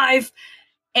my wife.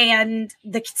 And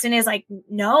the kitsune is like,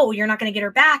 no, you're not going to get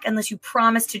her back unless you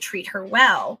promise to treat her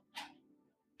well.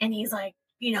 And he's like,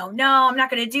 no, I'm not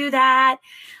going to do that.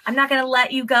 I'm not going to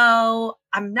let you go.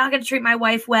 I'm not going to treat my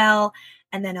wife well.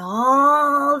 And then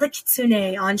all the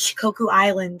kitsune on Shikoku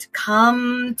Island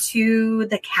come to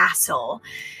the castle.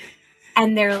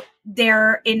 And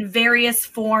they're in various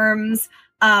forms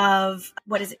of,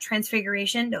 what is it,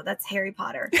 transfiguration? No, that's Harry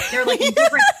Potter. They're like in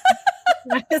different...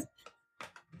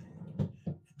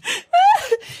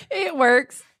 It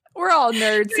works. We're all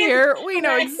nerds here. We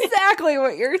know exactly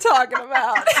what you're talking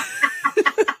about.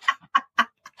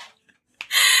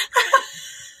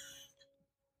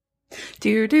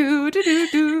 Do do do do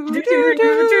do do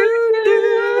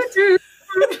do do.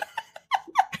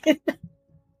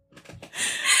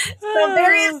 So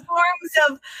various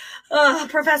forms of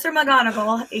Professor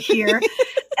McGonagall here,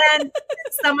 and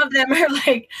some of them are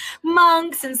like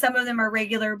monks, and some of them are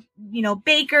regular,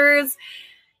 bakers,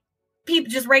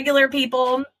 people, just regular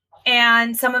people,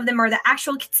 and some of them are the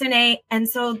actual kitsune. And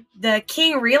so the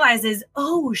king realizes,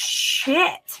 oh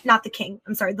shit, not the king,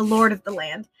 I'm sorry, the lord of the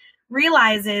land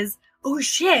realizes, oh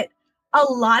shit, a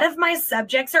lot of my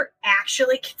subjects are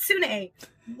actually kitsune.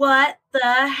 What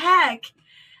the heck?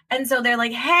 And so they're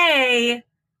like, hey,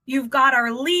 you've got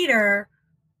our leader.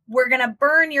 We're going to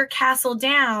burn your castle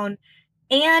down,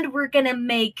 and we're going to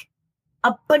make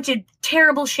a bunch of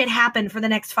terrible shit happen for the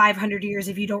next 500 years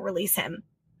if you don't release him.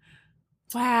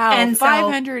 Wow. And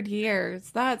 500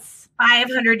 years. That's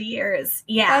 500 years.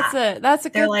 Yeah. That's a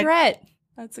good threat.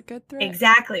 That's a good threat.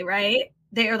 Exactly, right?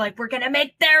 They're like, we're going to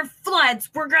make their floods.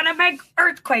 We're going to make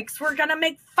earthquakes. We're going to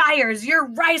make fires. Your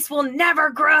rice will never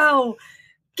grow.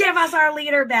 Give us our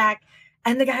leader back.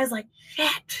 And the guy's like,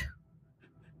 shit,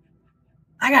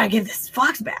 I got to give this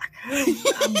fox back.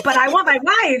 But I want my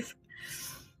wife.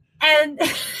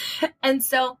 And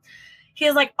so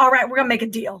he's like, all right, we're going to make a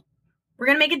deal. We're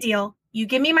going to make a deal. You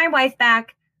give me my wife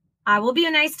back. I will be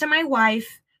nice to my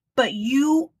wife, but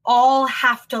you all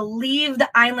have to leave the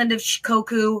island of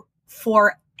Shikoku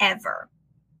forever.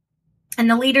 And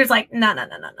the leader's like, no.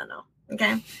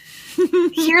 Okay.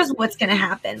 Here's what's going to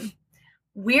happen.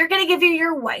 We're going to give you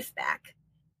your wife back.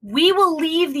 We will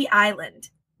leave the island.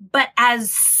 But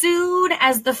as soon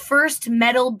as the first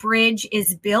metal bridge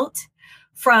is built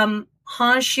from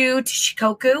Honshu to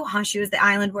Shikoku, Honshu is the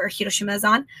island where Hiroshima is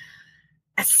on.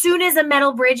 As soon as a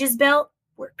metal bridge is built,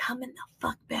 we're coming the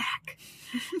fuck back.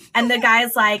 And the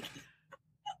guy's like,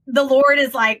 the Lord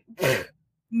is like,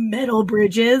 metal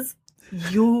bridges?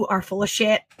 You are full of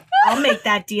shit. I'll make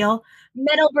that deal.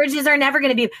 Metal bridges are never going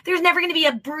to be, there's never going to be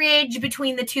a bridge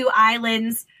between the two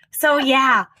islands. So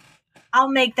yeah, I'll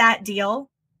make that deal.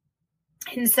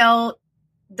 And so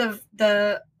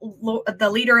the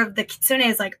leader of the kitsune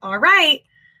is like, all right,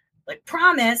 like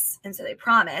promise. And so they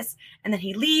promise. And then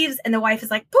he leaves, and the wife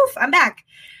is like, poof, I'm back.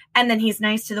 And then he's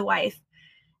nice to the wife.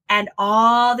 And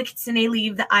all the kitsune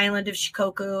leave the island of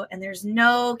Shikoku, and there's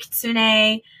no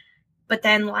kitsune. But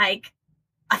then like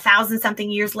 1,000-something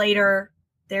years later,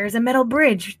 there's a metal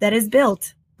bridge that is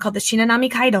built called the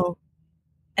Shinanami Kaido.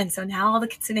 And so now all the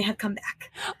kitsune have come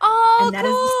back. Oh, and that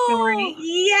is the story.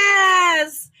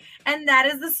 Yes. And that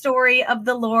is the story of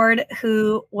the Lord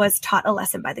who was taught a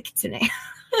lesson by the kitsune.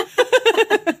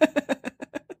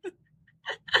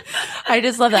 I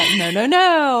just love that.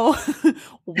 No.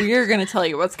 We're going to tell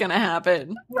you what's going to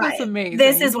happen. Right. That's amazing.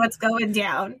 This is what's going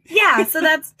down. Yeah. So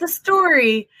that's the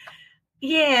story.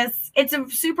 Yes. It's a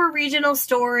super regional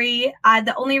story.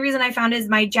 The only reason I found it is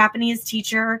my Japanese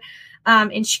teacher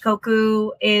in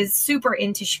Shikoku is super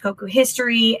into Shikoku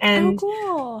history, and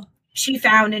cool. She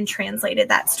found and translated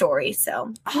that story.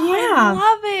 So I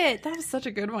love it. That was such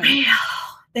a good one.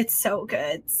 It's so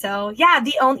good. So yeah,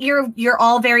 you're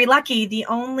all very lucky. The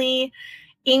only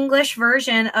English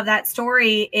version of that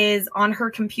story is on her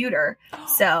computer.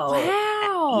 So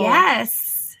wow.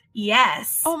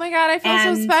 Yes. Oh my God, I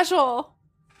feel so special.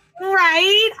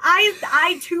 Right?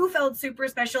 I too felt super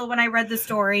special when I read the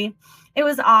story. It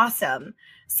was awesome.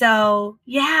 So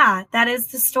yeah, that is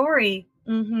the story.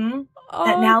 Mm-hmm.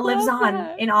 That now lives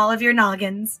on in all of your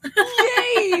noggins.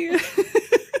 Yay!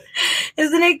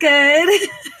 Isn't it good?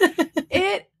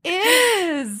 It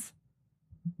is.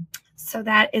 So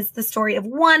that is the story of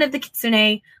one of the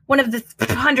kitsune, one of the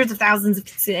hundreds of thousands of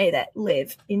kitsune that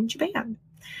live in Japan.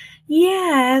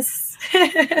 Yes.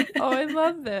 Oh, I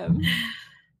love them.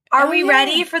 Are we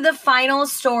ready for the final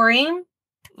story?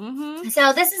 Mm-hmm.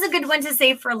 So this is a good one to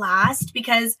save for last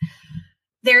because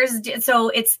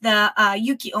it's the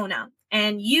Yuki Onna.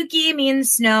 And Yuki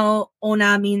means snow,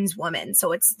 Onna means woman.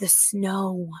 So it's the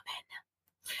snow woman.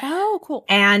 Oh, cool.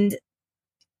 And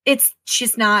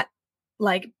she's not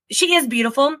like, she is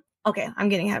beautiful. Okay, I'm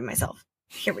getting ahead of myself.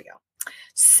 Here we go.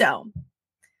 So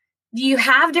you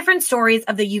have different stories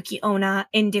of the Yuki Onna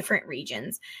in different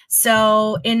regions.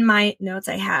 So in my notes,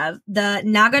 I have the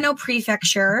Nagano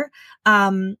Prefecture,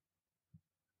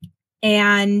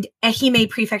 and Ehime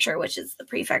Prefecture, which is the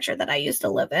prefecture that I used to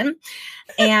live in,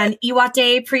 and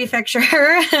Iwate Prefecture.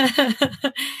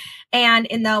 And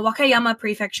in the Wakayama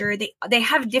Prefecture, they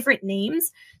have different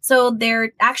names. So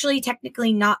they're actually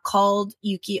technically not called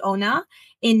Yuki Onna.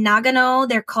 In Nagano,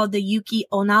 they're called the Yuki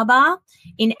Onaba.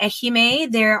 In Ehime,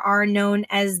 they are known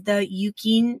as the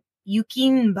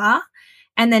Yukinba.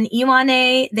 And then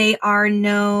Iwane, they are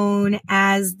known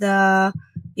as the...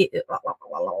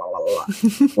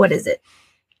 What is it?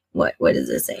 What does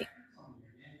it say?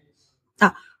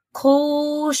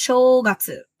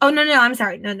 Koshogatsu. Oh, no, I'm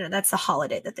sorry. No, that's the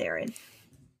holiday that they're in.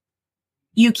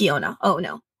 Yuki Onna. Oh,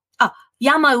 no. Oh,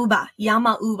 Yamauba.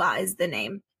 Yamauba is the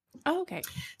name. Oh, okay.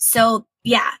 So,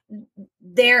 yeah,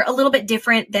 they're a little bit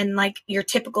different than like your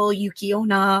typical Yuki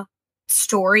Onna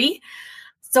story.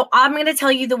 So I'm going to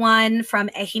tell you the one from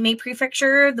Ehime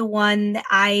Prefecture, the one that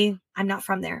I'm not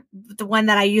from there, but the one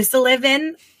that I used to live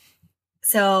in.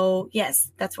 So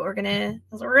yes, that's what we're gonna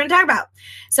talk about.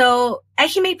 So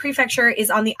Ehime Prefecture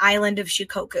is on the island of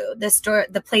Shikoku,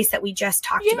 the place that we just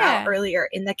talked about earlier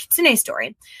in the Kitsune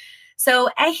story. So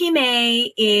Ehime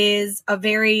is a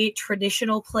very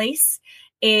traditional place.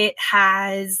 It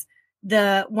has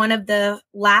one of the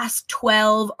last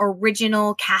 12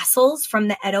 original castles from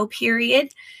the Edo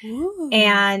period. Ooh.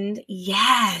 And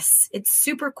yes, it's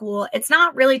super cool. It's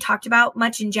not really talked about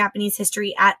much in Japanese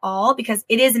history at all because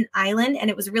it is an island and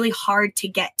it was really hard to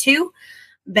get to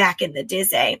back in the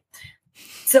Disney.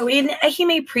 So in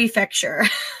Ehime Prefecture,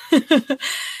 the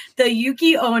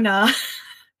Yuki Onna,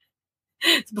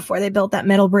 it's before they built that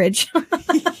metal bridge.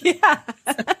 Yeah.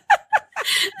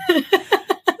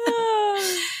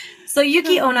 So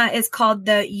Yuki Onna is called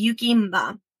the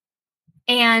Yukimba.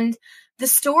 And the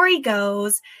story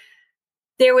goes,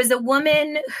 there was a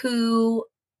woman who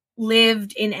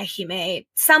lived in Ehime,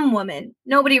 some woman.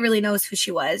 Nobody really knows who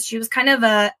she was. She was kind of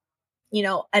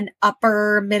an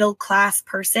upper middle class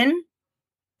person.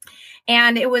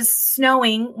 And it was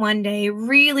snowing one day,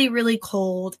 really, really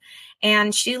cold.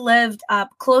 And she lived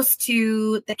up close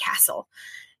to the castle.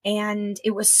 And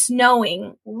it was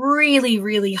snowing really,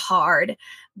 really hard.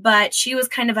 But she was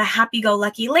kind of a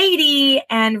happy-go-lucky lady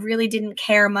and really didn't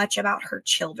care much about her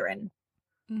children.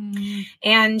 Mm.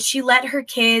 And she let her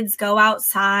kids go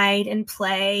outside and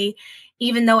play,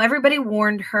 even though everybody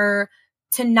warned her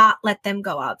to not let them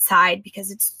go outside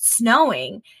because it's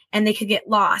snowing and they could get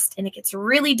lost. And it gets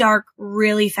really dark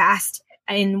really fast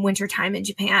in wintertime in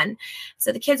Japan.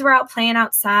 So the kids were out playing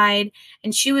outside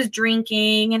and she was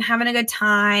drinking and having a good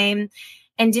time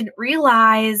and didn't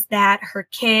realize that her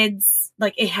kids,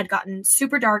 like it had gotten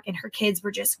super dark and her kids were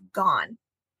just gone.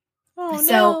 Oh,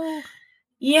 so, no.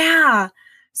 Yeah.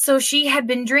 So she had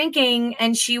been drinking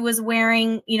and she was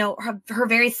wearing, her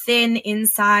very thin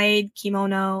inside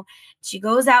kimono. She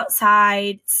goes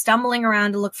outside, stumbling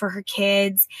around to look for her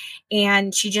kids,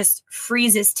 and she just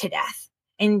freezes to death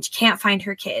and can't find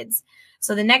her kids.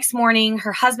 So the next morning,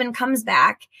 her husband comes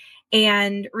back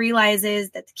and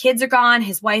realizes that the kids are gone,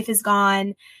 his wife is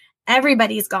gone,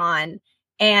 everybody's gone,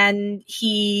 and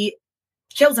he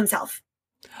kills himself,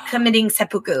 committing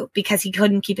seppuku because he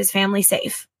couldn't keep his family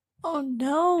safe. Oh,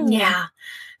 no. Yeah.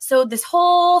 So this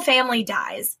whole family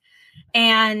dies.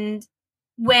 And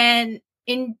when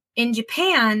in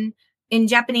Japan, in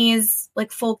Japanese,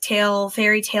 like folktale,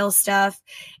 fairy tale stuff,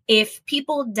 if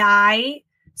people die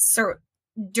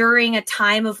during a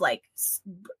time of like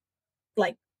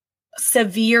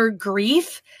severe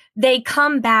grief, they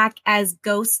come back as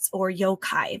ghosts or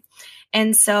yokai.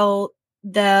 And so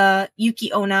the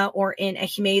Yuki Onna, or in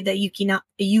Ehime, the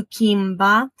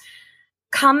Yukimba,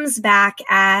 comes back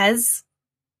as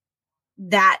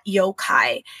that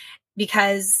yokai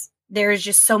because there's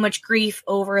just so much grief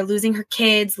over losing her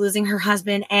kids, losing her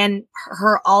husband, and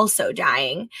her also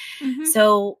dying. Mm-hmm.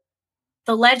 So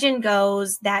the legend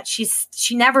goes that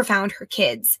she never found her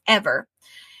kids ever.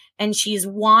 And she's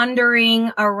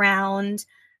wandering around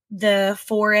the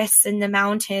forests and the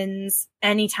mountains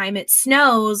anytime it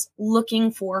snows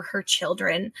looking for her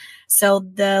children. So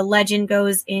the legend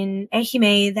goes in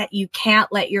Ehime that you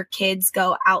can't let your kids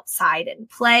go outside and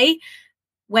play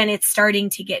when it's starting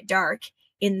to get dark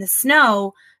in the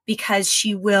snow because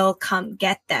she will come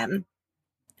get them.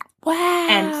 Wow.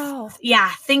 And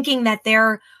yeah, thinking that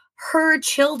they're her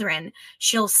children,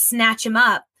 she'll snatch them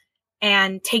up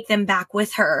and take them back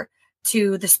with her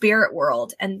to the spirit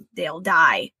world, and they'll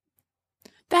die.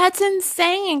 That's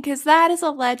insane, because that is a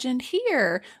legend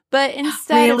here. But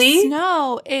instead of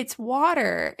snow, it's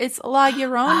water. It's La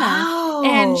Llorona. Oh.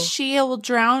 And she will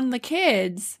drown the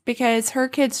kids because her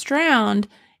kids drowned.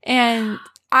 And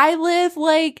I live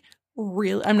like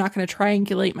really, I'm not going to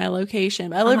triangulate my location,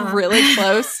 but I live really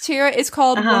close to it. It's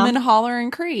called Woman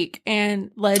Hollering Creek.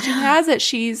 And legend has it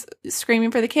she's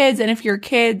screaming for the kids. And if your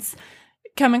kids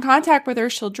come in contact with her,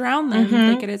 she'll drown them,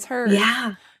 thinking it's her.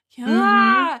 Yeah.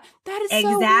 Yeah. That is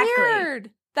so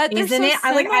weird. That isn't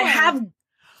so it? I have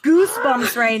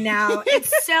goosebumps right now.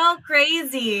 It's so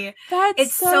crazy.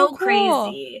 It's so cool.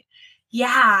 Crazy.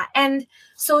 Yeah. And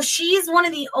so she's one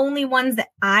of the only ones that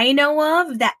I know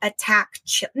of that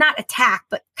not attack,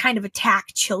 but kind of attack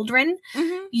children.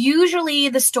 Usually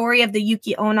the story of the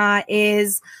Yuki Onna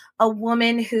is a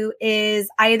woman who is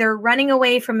either running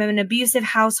away from an abusive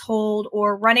household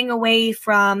or running away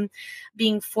from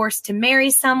being forced to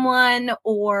marry someone,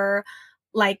 or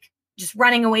like just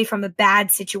running away from a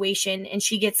bad situation. And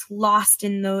she gets lost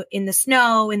in the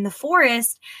snow, in the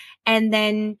forest. And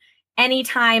then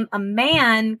anytime a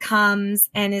man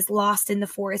comes and is lost in the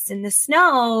forest, in the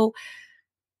snow,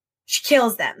 she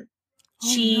kills them.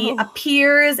 She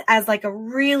appears as like a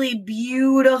really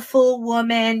beautiful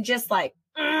woman, just like,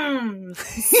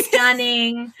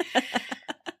 stunning.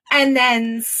 And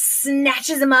then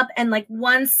snatches them up, and like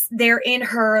once they're in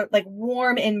her like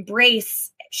warm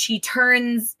embrace, she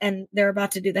turns, and they're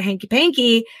about to do the hanky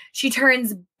panky, she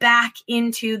turns back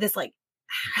into this like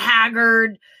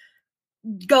haggard,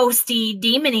 ghosty,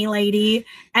 demony lady,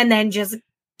 and then just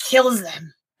kills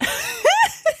them.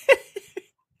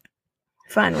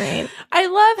 Fun, right? I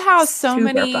love how so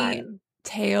Super many fun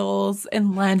tales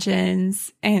and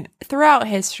legends and throughout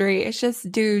history, it's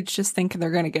just dudes just thinking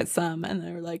they're gonna get some, and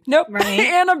they're like, nope, right?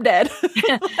 And I'm dead.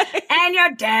 And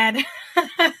you're dead. Isn't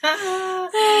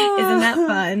that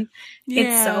fun? Yeah.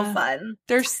 It's so fun.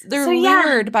 They're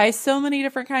lured by so many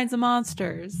different kinds of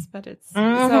monsters, but it's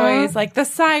always like the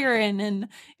siren and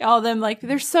all them, like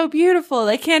they're so beautiful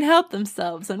they can't help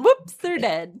themselves, and whoops, they're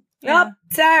dead. Yep,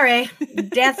 sorry.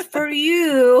 Death for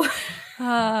you.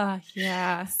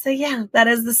 Yeah. So yeah, that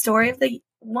is the story of the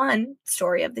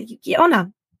Yuki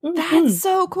Onna. That's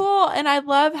so cool. And I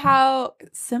love how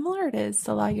similar it is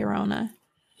to La Llorona.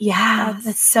 Yeah,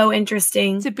 that's so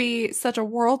interesting. To be such a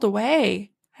world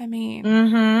away. I mean,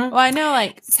 well, I know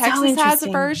like Texas has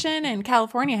a version and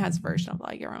California has a version of La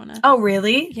Llorona. Oh,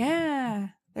 really? Yeah.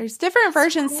 There's different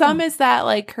versions. Cool. Some is that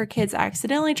like her kids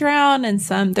accidentally drown, and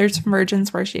some there's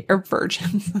versions where she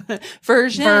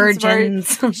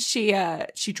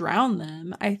she drowned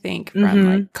them, I think, from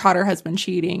like caught her husband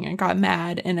cheating and got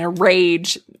mad and a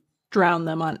rage drowned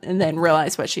them on, and then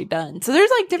realized what she'd done. So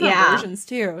there's like different versions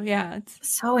too. Yeah. It's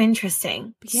so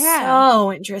interesting. Yeah.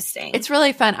 So interesting. It's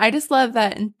really fun. I just love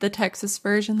that in the Texas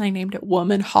version they named it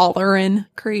Woman Hollering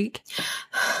Creek.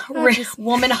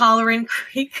 Woman Hollering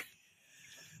Creek.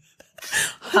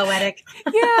 Poetic.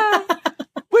 Yeah.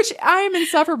 Which I am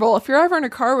insufferable. If you're ever in a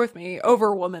car with me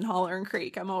over Woman Hollering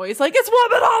Creek, I'm always like, it's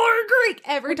Woman Hollering Creek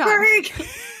every time.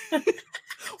 Woman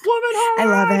Hollering. I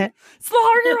love it. It's La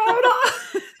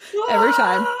Llorona. Every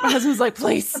time. My husband's like,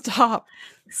 please stop.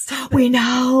 Stop. We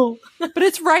know. But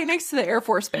it's right next to the Air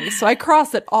Force Base, so I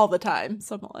cross it all the time.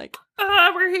 So I'm like,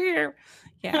 we're here.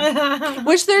 Yeah.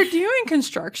 Which they're doing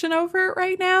construction over it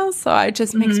right now. So it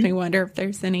just makes me wonder if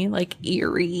there's any like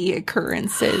eerie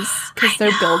occurrences because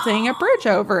they're building a bridge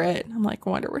over it. I'm like,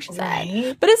 I wonder where she's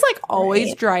at. But it's like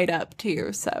always dried up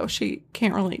too. So she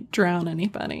can't really drown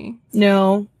anybody.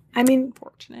 No. I mean,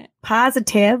 unfortunate.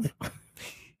 Positive.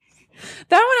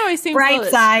 That one always seems bright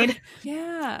side.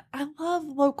 Yeah. I love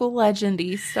local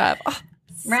legendy stuff. Oh,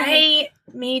 right.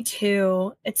 Me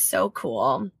too. It's so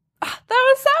cool. That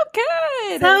was so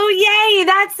good. So yay,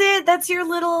 that's it. That's your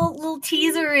little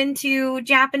teaser into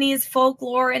Japanese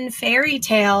folklore and fairy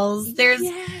tales. There's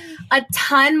a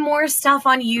ton more stuff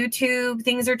on YouTube.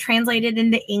 Things are translated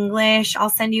into English.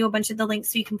 I'll send you a bunch of the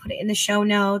links so you can put it in the show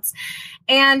notes.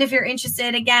 And if you're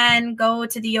interested, again, go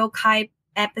to the yokai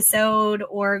episode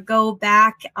or go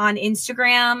back on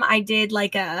Instagram. I did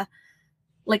like a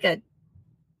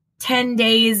 10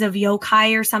 days of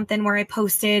yokai or something where I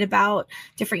posted about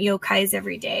different yokais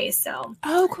every day. So,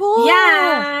 oh, cool.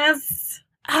 Yes.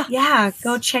 Yeah.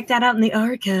 Go check that out in the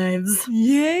archives.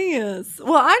 Yes.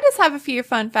 Well, I just have a few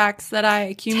fun facts that I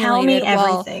accumulated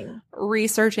while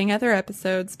researching other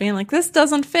episodes, being like, this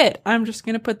doesn't fit. I'm just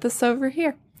going to put this over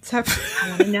here. So I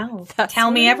want to know. That's Tell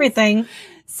me what it is. everything.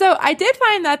 So I did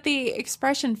find that the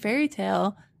expression fairy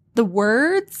tale, the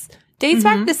words, dates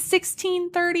back to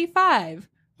 1635,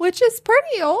 which is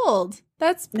pretty old.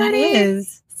 That's That pretty.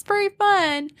 is. It's pretty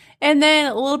fun. And then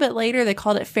a little bit later, they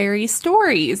called it fairy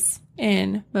stories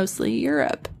in mostly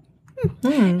Europe.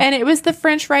 Hmm. And it was the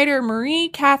French writer Marie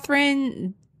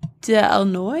Catherine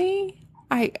d'Aulnoy.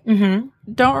 I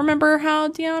don't remember how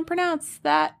Dion pronounced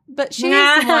that, but she's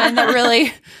the one that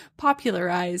really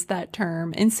popularized that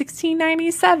term in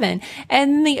 1697.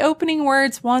 And the opening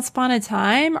words, once upon a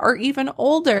time, are even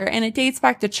older, and it dates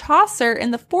back to Chaucer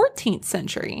in the 14th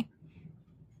century.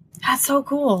 That's so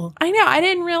cool. I know. I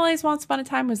didn't realize once upon a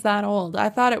time was that old. I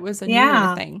thought it was a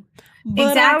newer thing. But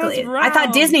Exactly. I thought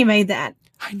wrong. Disney made that.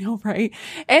 I know, right?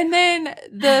 And then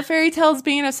the fairy tales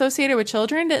being associated with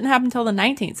children didn't happen until the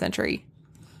 19th century.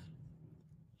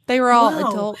 They were all Whoa.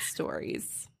 adult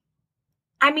stories.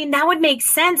 I mean, that would make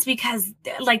sense because,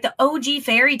 like, the OG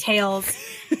fairy tales,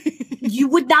 you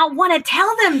would not want to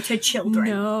tell them to children.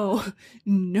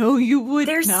 No, you would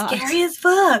They're not. scary as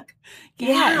fuck.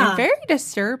 Yeah, and very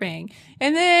disturbing.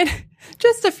 And then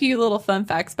just a few little fun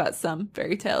facts about some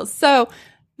fairy tales. So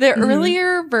the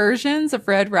earlier versions of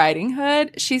Red Riding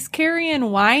Hood, she's carrying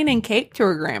wine and cake to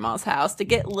her grandma's house to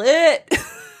get lit.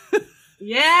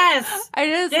 Yes. I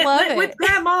just Get love lit it. with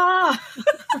grandma.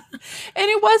 And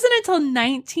it wasn't until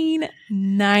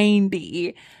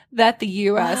 1990 that the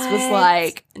U.S. was What?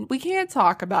 like, we can't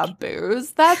talk about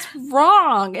booze. That's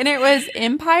wrong. And it was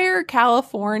Empire,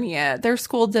 California. Their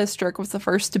school district was the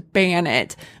first to ban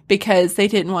it because they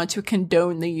didn't want to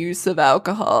condone the use of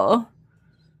alcohol.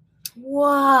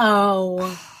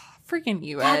 Whoa. Freaking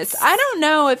U.S. That's- I don't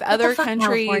know if other the fuck,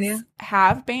 countries California?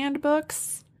 have banned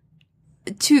books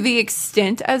to the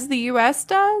extent as the U.S.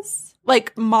 does.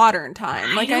 Like modern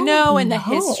time. Like I know in the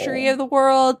history of the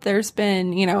world, there's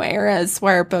been, eras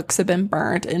where books have been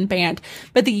burnt and banned.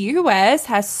 But the U.S.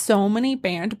 has so many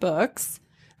banned books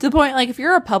to the point, like if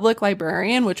you're a public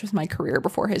librarian, which was my career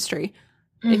before history,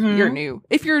 if you're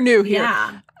new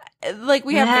here, like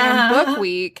we have banned book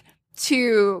week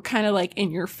to kind of like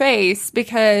in your face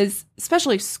because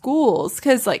especially schools,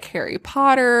 because like Harry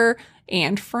Potter,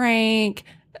 Anne Frank,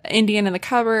 Indian in the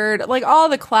Cupboard, like all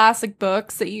the classic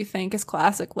books that you think is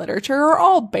classic literature are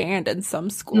all banned in some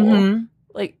school.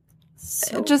 Like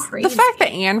So just crazy. the fact that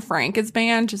Anne Frank is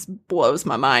banned just blows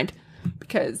my mind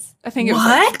because I think it was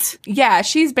What? yeah,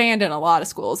 she's banned in a lot of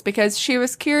schools because she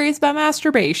was curious about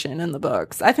masturbation in the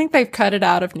books. I think they've cut it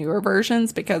out of newer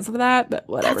versions because of that, but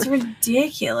whatever. That's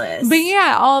ridiculous. But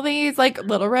yeah, all these like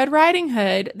Little Red Riding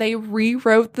Hood, they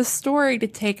rewrote the story to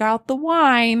take out the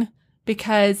wine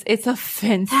because it's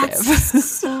offensive. That's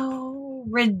so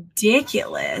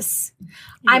ridiculous.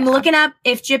 I'm Yeah. looking up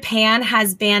if Japan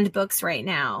has banned books right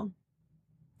now.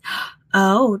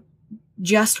 Oh,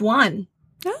 just one.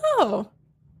 Oh,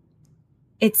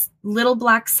 It's Little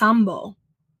Black Sambo.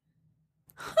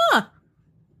 huh.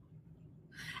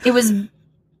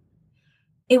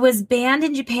 It was banned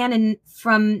in Japan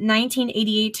from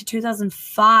 1988 to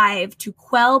 2005 to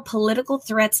quell political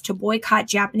threats to boycott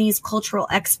Japanese cultural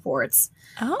exports.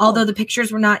 Oh. Although the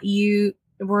pictures were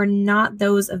not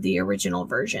those of the original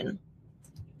version.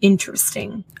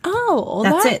 Interesting. Oh,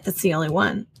 well, That's it. That's the only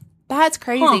one. That's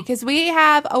crazy Huh. because we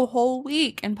have a whole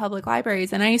week in public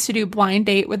libraries, and I used to do blind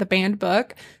date with a banned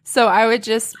book. So I would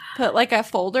just put like a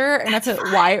folder and I put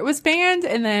why it was banned,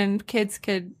 and then kids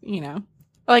could,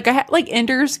 like I had like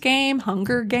Ender's Game,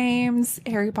 Hunger Games,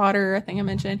 Harry Potter. I think I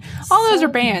mentioned all those So are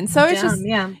banned. So it's dumb,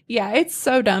 just yeah. it's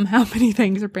so dumb how many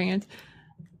things are banned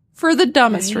for the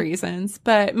dumbest Right. reasons.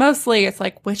 But mostly it's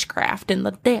like witchcraft and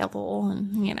the devil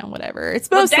and whatever. It's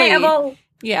The mostly devil.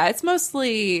 yeah, it's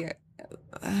mostly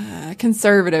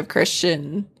conservative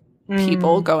Christian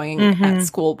people going at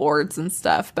school boards and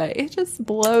stuff, but it just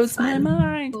blows my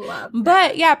mind. Love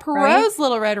But yeah, Perot's right?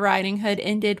 Little Red Riding Hood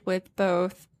ended with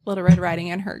both Little Red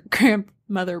Riding and her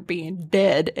grandmother being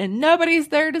dead, and nobody's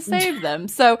there to save them.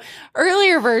 So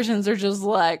earlier versions are just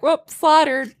like, whoop,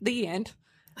 slaughtered, the end.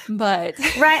 But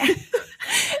Right.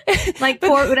 Like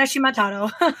poor Urashi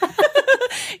Mataro.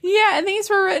 yeah, and these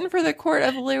were written for the court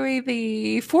of Louis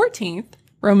the 14th.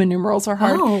 Roman numerals are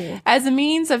hard. Oh. As a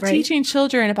means of Right. teaching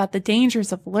children about the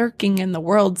dangers of lurking in the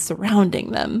world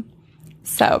surrounding them.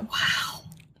 So, Wow.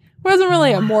 it wasn't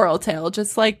really a moral tale,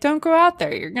 just like, don't go out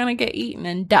there, you're gonna get eaten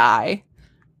and die.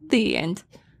 The end.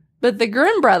 But the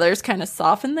Grimm brothers kind of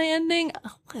softened the ending a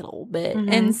little bit.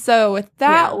 Mhm. And so with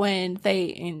that Yeah. one, they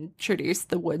introduced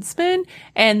the woodsman,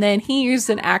 and then he used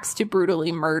an axe to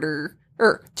brutally murder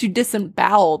or to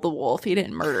disembowel the wolf. He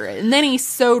didn't murder it. And then he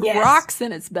sewed Yes. rocks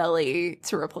in its belly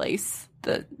to replace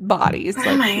the bodies.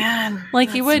 Oh my God.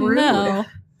 Like you wouldn't know.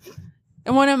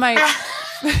 And one of my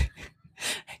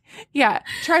yeah,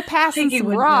 try passing some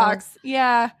rocks. Know.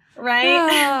 Yeah.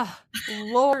 Right?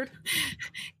 Lord.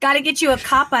 Got to get you a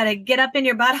coppa to get up in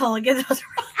your butthole and get those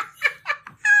rocks.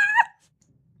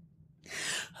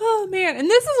 Oh, man. And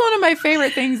this is one of my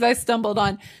favorite things I stumbled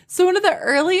on. So one of the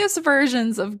earliest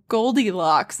versions of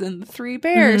Goldilocks and the Three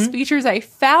Bears features a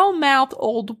foul-mouthed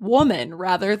old woman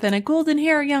rather than a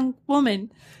golden-haired young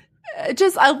woman.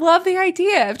 I love the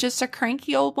idea of just a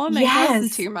cranky old woman cussing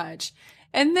too much.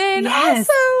 And then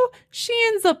also, she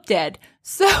ends up dead.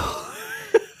 So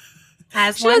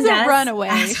she doesn't run away.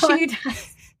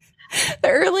 The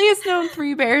earliest known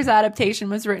Three Bears adaptation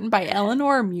was written by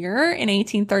Eleanor Muir in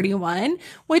 1831,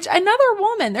 which another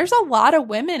woman, there's a lot of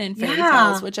women in fairy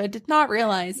tales, which I did not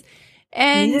realize.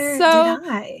 And Neither so did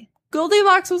I.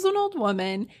 Goldilocks was an old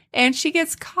woman and she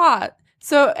gets caught.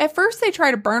 So at first they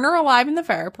try to burn her alive in the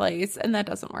fireplace and that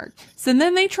doesn't work. So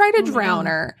then they try to drown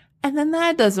her and then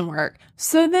that doesn't work.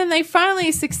 So then they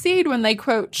finally succeed when they,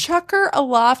 quote, chuck her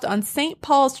aloft on St.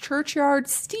 Paul's churchyard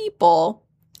steeple.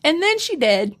 And then she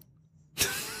did.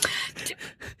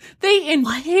 They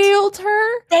impaled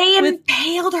her. They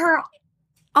impaled her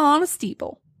on a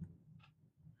steeple.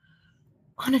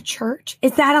 On a church?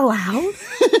 Is that allowed?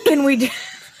 Can we do?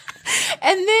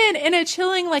 And then in a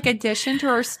chilling addition to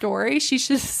her story, she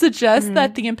should suggest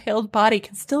that the impaled body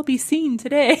can still be seen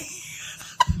today.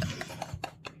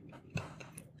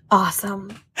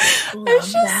 Awesome.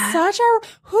 It's just such a...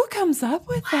 Who comes up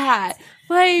with that?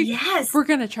 We're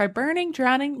going to try burning,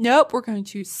 drowning. Nope, we're going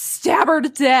to stab her to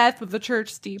death with the church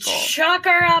steeple. Chuck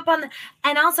her up on the...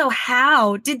 And also,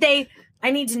 how did they...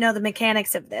 I need to know the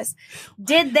mechanics of this.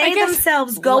 Did they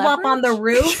themselves go up on the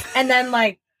roof and then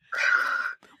Well,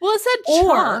 it said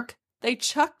chuck. They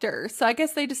chucked her, so I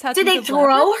guess they just had to... Did they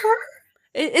throw her?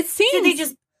 It seems... Did they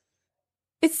just...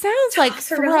 It sounds like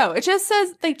throw. It just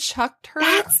says they chucked her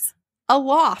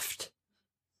aloft.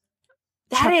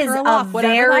 That is a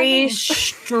very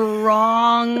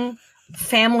strong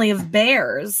family of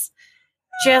bears.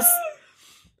 Just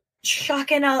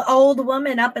chucking an old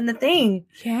woman up in the thing.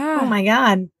 Yeah. Oh my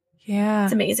God. Yeah.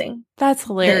 It's amazing. That's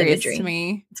hilarious to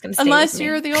me. It's gonna stay Unless with me.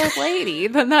 you're the old lady,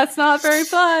 then that's not very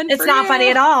fun. It's not funny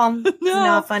at all. No. It's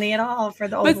not funny at all for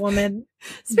the old woman.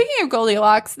 Speaking of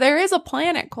Goldilocks, there is a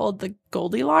planet called the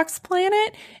Goldilocks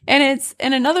planet, and it's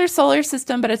in another solar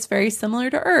system, but it's very similar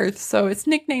to Earth. So it's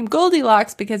nicknamed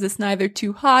Goldilocks because it's neither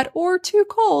too hot or too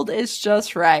cold. It's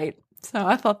just right. So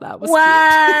I thought that was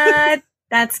cute.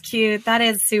 That's cute. That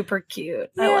is super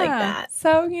cute. I like that.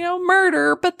 So,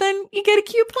 murder, but then you get a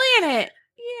cute planet.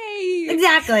 Yay.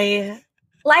 Exactly.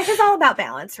 Life is all about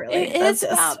balance, really. It is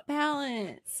about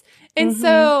balance. And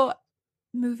so,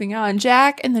 moving on,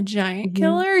 Jack and the Giant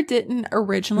Killer didn't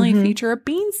originally feature a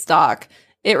beanstalk.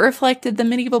 It reflected the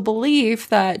medieval belief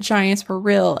that giants were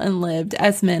real and lived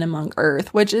as men among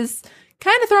Earth, which is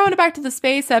kind of throwing it back to the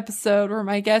space episode where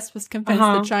my guest was convinced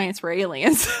that giants were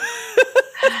aliens.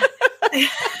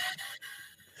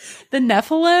 The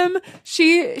Nephilim,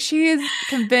 she is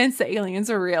convinced that aliens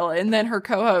are real, and then her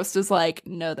co-host is like,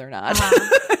 no, they're not.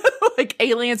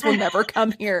 Aliens will never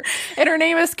come here. And her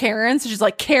name is Karen, so she's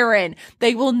like, Karen,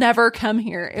 they will never come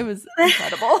here. It was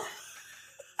incredible.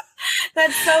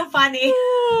 That's so funny.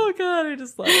 Oh God, I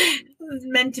just love it. It was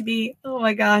meant to be. Oh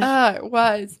my gosh. It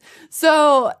was.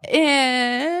 So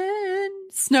in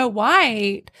Snow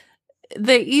White,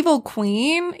 the evil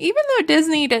queen, even though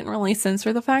Disney didn't really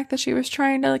censor the fact that she was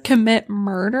trying to commit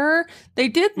murder, they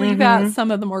did leave out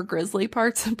some of the more grisly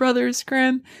parts of Brothers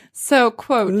Grimm. So,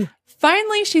 quote,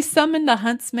 finally she summoned a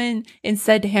huntsman and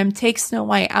said to him, take Snow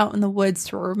White out in the woods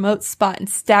to a remote spot and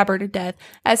stab her to death.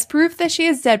 As proof that she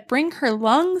is dead, bring her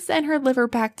lungs and her liver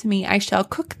back to me. I shall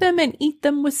cook them and eat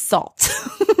them with salt.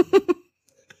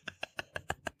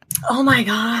 Oh my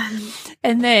God.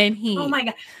 And then he... Oh my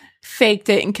God. faked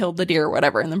it and killed the deer or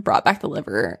whatever, and then brought back the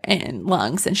liver and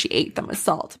lungs, and she ate them with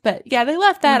salt. But yeah, they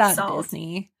left that out of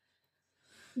Disney.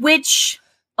 Which,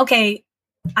 okay,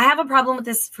 I have a problem with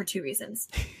this for two reasons.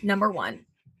 Number one,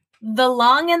 the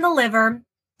lung and the liver,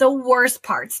 the worst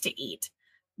parts to eat.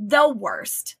 The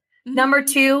worst. Number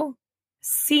two,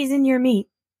 season your meat.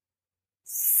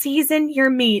 Season your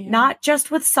meat, not just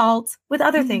with salt, with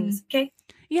other things, okay?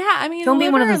 Yeah, I mean, don't the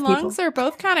be one of liver those and lungs people. are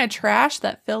both kind of trash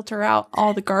that filter out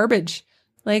all the garbage.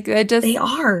 They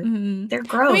are. They're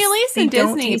gross. I mean, at least in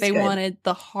Disney, they wanted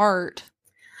the heart.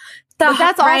 But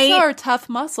that's also our tough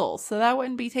muscles, so that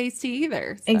wouldn't be tasty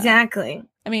either. So. Exactly.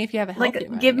 I mean, if you have a healthy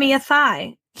one, give me a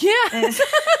thigh. Yeah.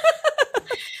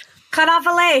 Cut off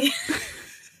a leg.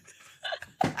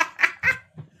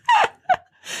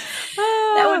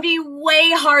 That would be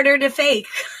way harder to fake.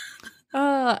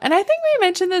 And I think we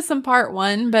mentioned this in part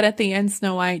 1, but at the end,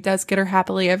 Snow White does get her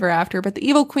happily ever after. But the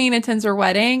evil queen attends her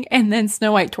wedding, and then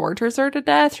Snow White tortures her to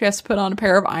death. She has to put on a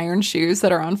pair of iron shoes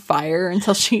that are on fire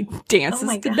until she dances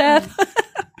to death.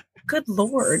 Good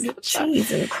Lord.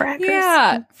 Cheese and crackers.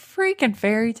 Yeah, freaking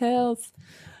fairy tales.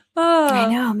 Oh,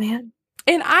 I know, man.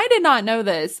 And I did not know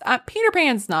this. Peter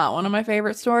Pan's not one of my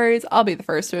favorite stories. I'll be the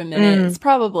first to admit it. It's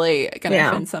probably going to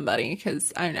offend somebody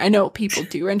because I know people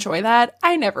do enjoy that.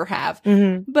 I never have.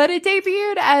 But it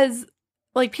debuted as,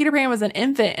 like, Peter Pan was an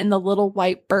infant in The Little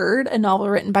White Bird, a novel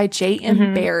written by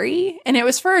J.M. Barrie. And it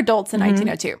was for adults in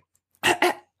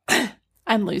 1902.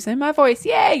 I'm losing my voice.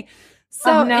 Yay!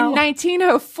 So in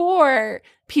 1904,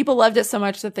 people loved it so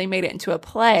much that they made it into a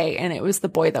play, and it was The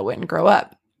Boy That Wouldn't Grow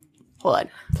Up. Hold on.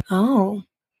 Oh,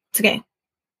 it's okay.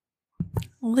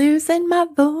 Losing my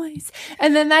voice.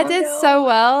 And then that did so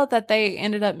well that they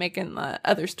ended up making the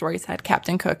other stories had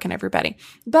Captain Cook and everybody.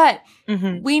 But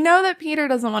we know that Peter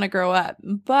doesn't want to grow up.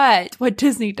 But what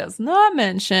Disney does not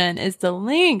mention is the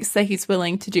lengths that he's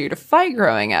willing to do to fight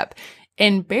growing up.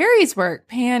 In Barry's work,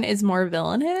 Pan is more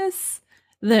villainous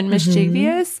than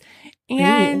mischievous.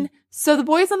 And so the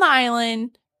boys on the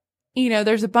island, you know,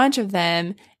 there's a bunch of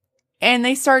them. And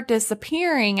they start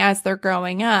disappearing as they're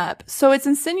growing up. So it's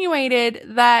insinuated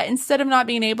that instead of not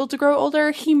being able to grow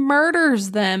older, he murders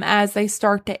them as they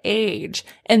start to age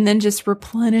and then just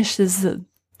replenishes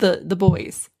the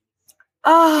boys.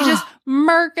 Oh. He's just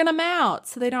murking them out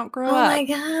so they don't grow up. Oh, my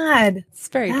God. It's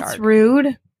very dark. That's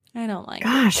rude. I don't like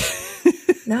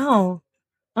it. No.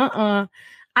 I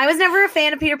was never a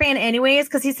fan of Peter Pan anyways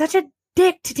because he's such a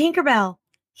dick to Tinkerbell.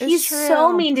 He's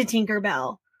so mean to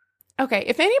Tinkerbell. Okay,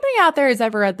 if anybody out there has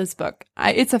ever read this book,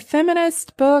 it's a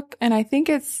feminist book, and I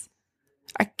think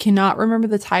I cannot remember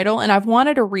the title, and I've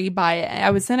wanted to rebuy it.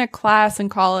 I was in a class in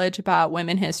college about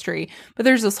women history, but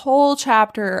there's this whole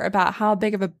chapter about how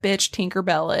big of a bitch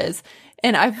Tinkerbell is,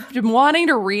 and I've been wanting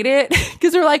to read it,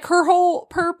 because they're like, her whole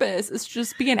purpose is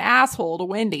just be an asshole to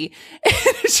Wendy.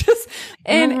 It's just,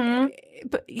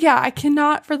 but yeah, I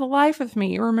cannot for the life of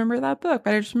me remember that book,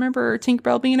 but I just remember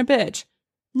Tinkerbell being a bitch.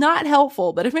 Not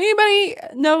helpful, but if anybody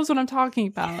knows what I'm talking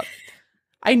about,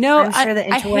 I know. I'm sure the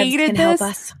interwebs I hated can this. help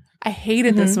us. I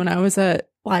hated this when I was a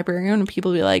librarian, and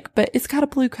people would be like, "But it's got a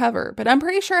blue cover." But I'm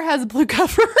pretty sure it has a blue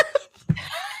cover.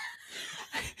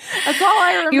 That's all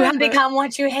I remember. You have become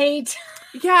what you hate.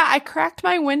 Yeah, I cracked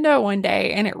my window one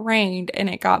day, and it rained, and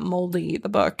it got moldy. The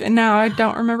book, and now I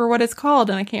don't remember what it's called,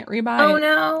 and I can't rebuy it. Oh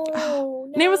no!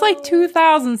 And it was like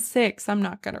 2006. I'm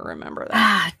not gonna remember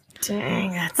that.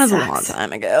 Dang, that was a long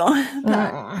time ago.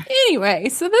 But anyway,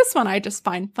 so this one I just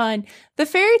find fun. The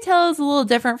fairy tale is a little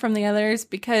different from the others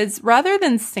because rather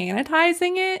than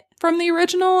sanitizing it from the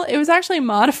original, it was actually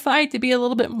modified to be a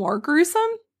little bit more gruesome,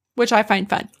 which I find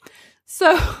fun.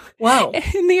 So,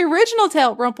 in the original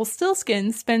tale,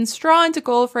 Rumpelstiltskin spins straw into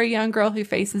gold for a young girl who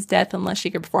faces death unless she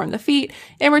can perform the feat.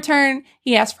 In return,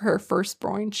 he asks for her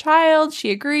firstborn child.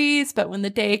 She agrees, but when the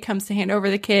day comes to hand over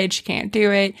the kid, she can't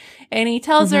do it. And he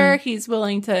tells her he's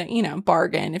willing to,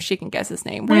 bargain if she can guess his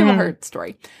name. We've all heard the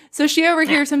story. So she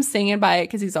overhears him singing by it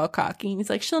because he's all cocky. And he's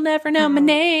like, she'll never know my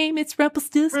name. It's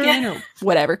Rumpelstiltskin or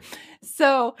whatever.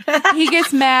 So he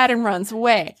gets mad and runs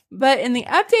away. But in the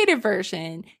updated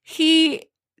version, he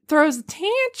throws a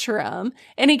tantrum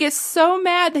and he gets so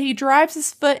mad that he drives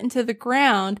his foot into the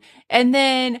ground and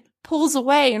then pulls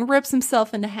away and rips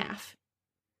himself into half.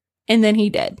 And then he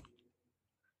dead.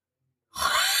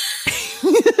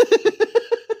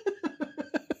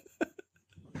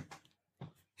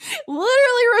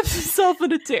 Literally rips himself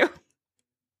into two.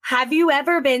 Have you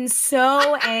ever been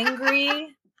so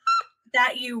angry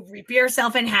that you rip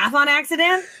yourself in half on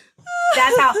accident?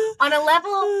 That's how, on a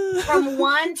level from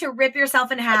 1 to rip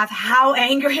yourself in half, how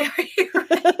angry are you?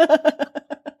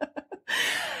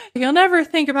 You'll never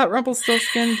think about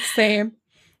Rumpelstiltskin the same.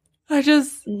 I've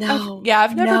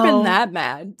never been that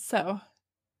mad. So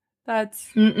that's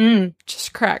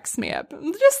just cracks me up.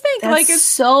 Just think it's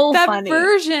so that funny.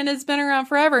 Version has been around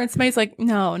forever. And somebody's like,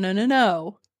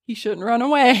 no. He shouldn't run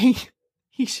away.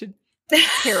 He should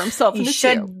tear himself into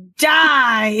two.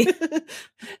 Die.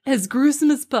 As gruesome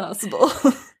as possible.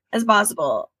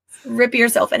 Rip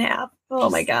yourself in half. Oh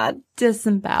my God.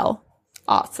 Disembowel.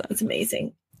 Awesome. It's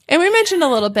amazing. And we mentioned a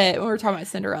little bit when we were talking about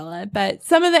Cinderella, but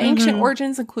some of the ancient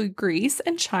origins include Greece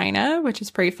and China, which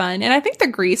is pretty fun. And I think the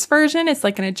Greece version is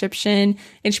like an Egyptian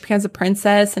and she becomes a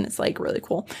princess and it's like really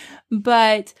cool.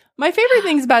 But my favorite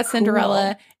things about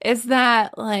Cinderella is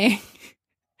that like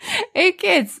it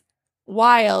gets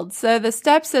wild. So the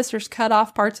stepsisters cut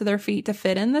off parts of their feet to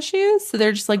fit in the shoes. So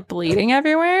they're just like bleeding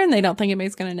everywhere and they don't think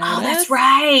anybody's going to notice. Oh, that's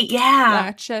right. Yeah.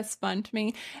 That's just fun to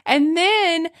me. And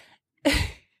then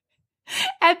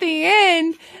at the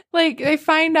end, like they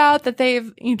find out that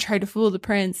they've tried to fool the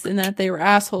prince and that they were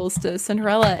assholes to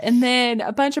Cinderella. And then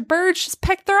a bunch of birds just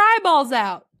peck their eyeballs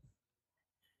out.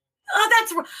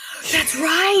 Oh, that's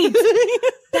right.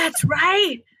 That's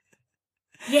right.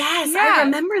 Yes, Yeah. I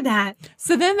remember that.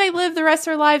 So then they live the rest of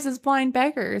their lives as blind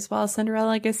beggars while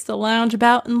Cinderella gets to lounge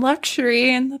about in luxury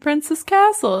in the prince's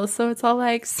castle. So it's all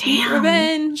like sweet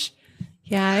revenge.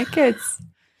 Yeah, it gets...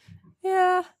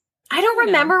 Yeah. I don't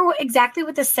remember exactly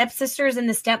what the stepsisters and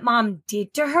the stepmom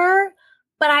did to her,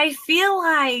 but I feel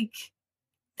like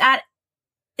that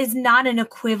is not an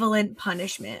equivalent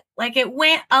punishment. Like it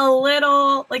went a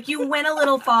little, like you went a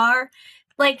little far.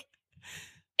 Like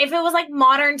if it was like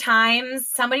modern times,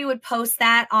 somebody would post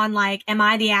that on like, am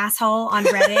I the asshole on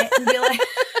Reddit and be like,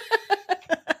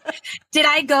 did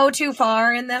I go too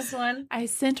far in this one? I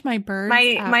sent my birds.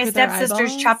 My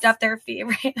stepsisters chopped up their feet,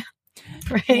 right?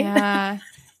 Right. Yeah.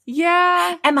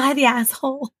 Yeah. Am I the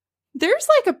asshole? There's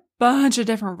like a bunch of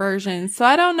different versions. So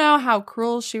I don't know how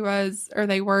cruel she was or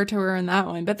they were to her in that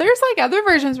one. But there's like other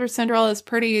versions where Cinderella is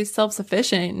pretty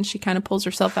self-sufficient and she kind of pulls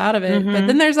herself out of it. But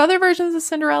then there's other versions of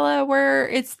Cinderella where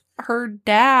it's her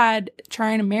dad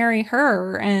trying to marry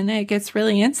her and it gets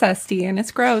really incesty and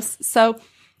it's gross. So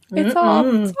it's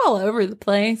all over the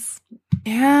place.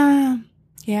 Yeah.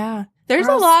 Yeah. There's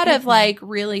a lot of like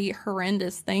really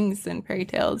horrendous things in fairy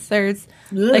tales. There's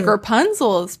like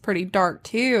Rapunzel is pretty dark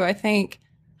too. I think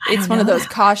it's one of those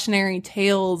cautionary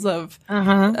tales of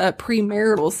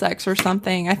premarital sex or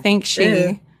something. I think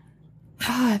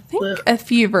a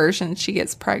few versions she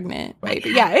gets pregnant. Right?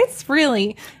 But yeah, it's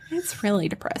really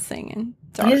depressing and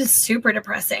dark. It is super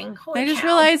depressing. Holy I just cow.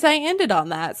 realized I ended on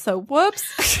that. So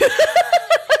whoops.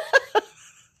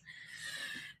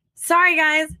 Sorry,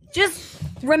 guys. Just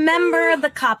remember the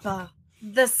kappa,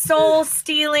 the soul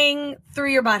stealing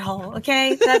through your butthole.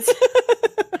 Okay, that's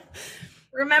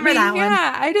remember that one.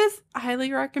 Yeah, I just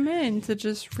highly recommend to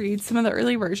just read some of the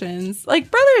early versions. Like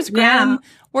Brothers Grimm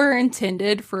were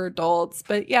intended for adults,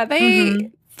 but yeah,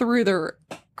 they threw their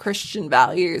Christian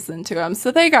values into them,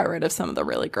 so they got rid of some of the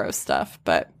really gross stuff.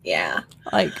 But yeah,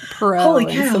 like Perrault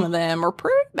and some of them were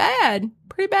pretty bad.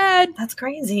 That's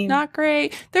crazy. Not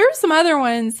great. There were some other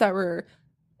ones that were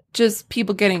just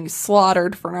people getting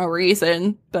slaughtered for no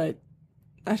reason, but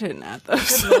I didn't add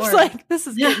those. I was like, this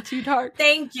is getting too dark.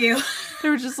 Thank you. They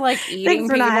were just like eating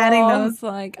for people. not adding those.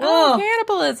 Like,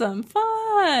 cannibalism.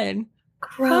 Fun.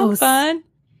 Gross. So fun.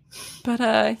 But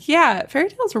yeah, fairy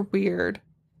tales are weird.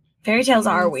 Fairy tales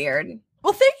are weird.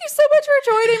 Well, thank you so much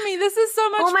for joining me. This is so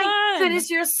much fun. Oh my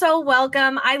goodness, you're so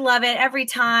welcome. I love it every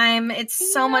time.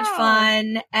 It's so much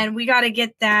fun. And we got to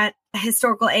get that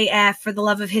historical AF for the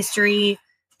love of history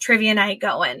trivia night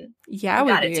going. Yeah,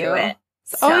 we got to do it.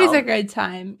 It's always a good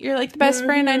time. You're like the best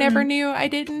friend I never knew I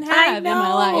didn't have in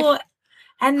my life.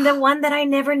 And the one that I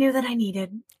never knew that I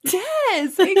needed.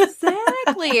 Yes,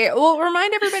 exactly. Well,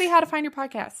 remind everybody how to find your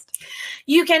podcast.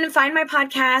 You can find my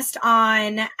podcast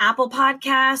on Apple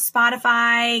Podcasts,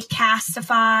 Spotify,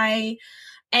 Castify,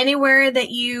 anywhere that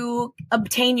you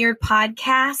obtain your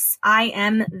podcasts. I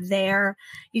am there.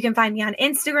 You can find me on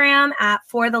Instagram at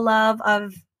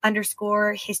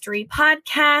 @forthelove_history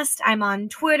podcast. I'm on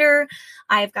Twitter.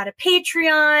 I've got a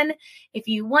Patreon. If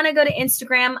you want to go to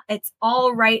Instagram, it's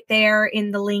all right there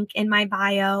in the link in my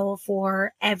bio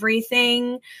for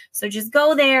everything. So just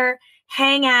go there,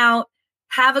 hang out,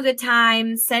 have a good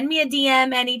time, send me a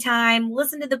DM anytime,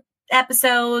 listen to the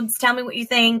episodes, tell me what you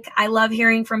think. I love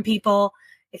hearing from people.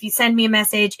 If you send me a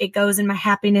message, it goes in my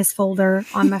happiness folder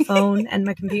on my phone and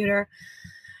my computer.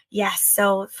 Yes,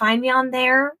 so find me on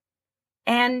there.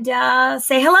 And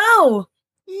say hello.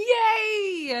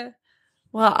 Yay!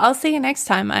 Well, I'll see you next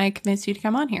time I convince you to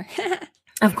come on here.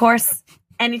 Of course.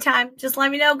 Anytime. Just let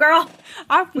me know, girl.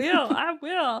 I will.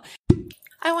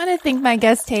 I want to thank my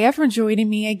guest Taya for joining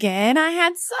me again. I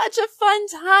had such a fun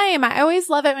time. I always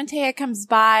love it when Taya comes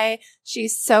by.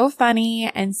 She's so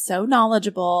funny and so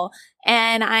knowledgeable.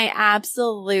 And I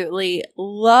absolutely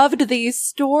loved these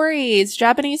stories.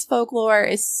 Japanese folklore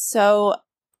is so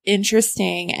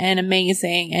interesting and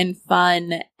amazing and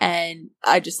fun, and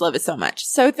I just love it so much.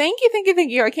 So thank you.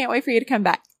 I can't wait for you to come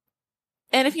back.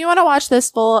 And if you want to watch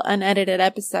this full unedited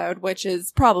episode, which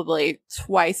is probably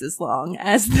twice as long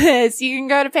as this, you can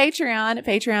go to Patreon at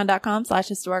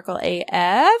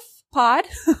patreon.com/historicalaf. Pod.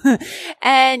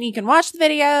 And you can watch the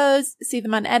videos, see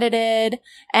them unedited,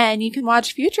 and you can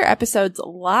watch future episodes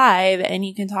live, and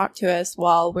you can talk to us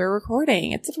while we're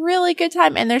recording. It's a really good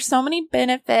time, and there's so many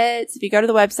benefits. If you go to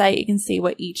the website, you can see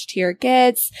what each tier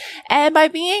gets. And by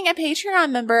being a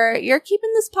Patreon member, you're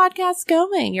keeping this podcast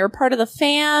going. You're part of the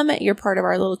fam, you're part of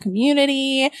our little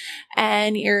community,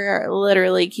 and you're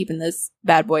literally keeping this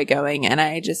bad boy going. And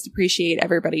I just appreciate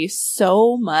everybody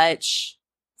so much.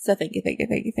 So thank you.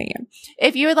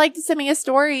 If you would like to send me a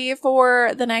story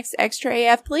for the next Extra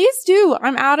AF, please do.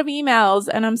 I'm out of emails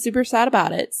and I'm super sad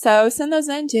about it. So send those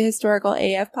in to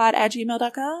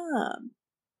historicalafpod@gmail.com.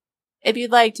 If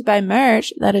you'd like to buy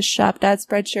merch, that is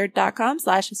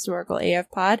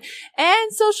shop.spreadshirt.com/historicalafpod.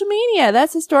 And social media,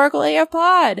 that's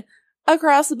historicalafpod.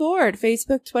 Across the board,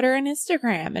 Facebook, Twitter, and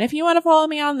Instagram. And if you want to follow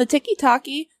me on the TikTok,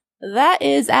 that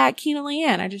is at Kina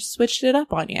Leanne. I just switched it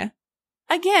up on you.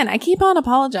 Again, I keep on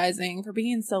apologizing for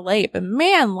being so late, but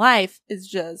man, life is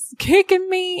just kicking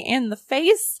me in the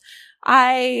face.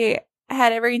 I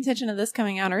had every intention of this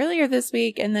coming out earlier this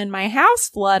week, and then my house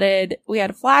flooded. We had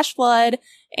a flash flood,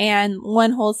 and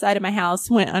one whole side of my house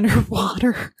went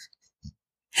underwater.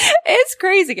 It's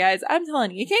crazy, guys. I'm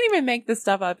telling you, you can't even make this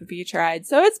stuff up if you tried.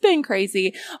 So it's been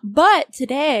crazy. But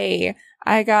today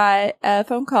I got a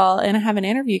phone call and I have an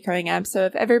interview coming up. So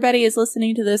if everybody is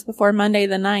listening to this before Monday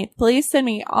the 9th, please send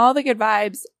me all the good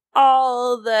vibes,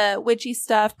 all the witchy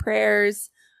stuff, prayers,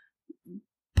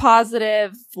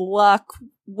 positive luck,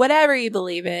 whatever you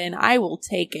believe in. I will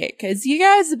take it because you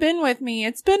guys have been with me.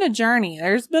 It's been a journey.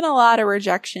 There's been a lot of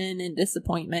rejection and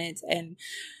disappointment and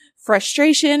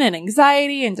frustration and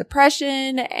anxiety and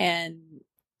depression and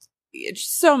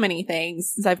so many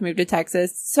things since I've moved to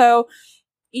Texas. So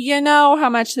you know how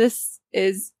much this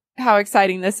is, how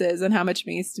exciting this is and how much it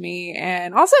means to me.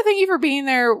 And also thank you for being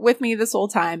there with me this whole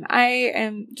time. I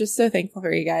am just so thankful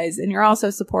for you guys, and you're all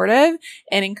so supportive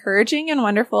and encouraging and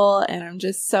wonderful. And I'm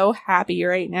just so happy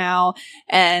right now.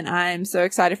 And I'm so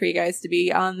excited for you guys to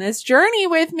be on this journey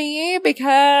with me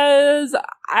because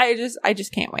I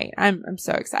just can't wait. I'm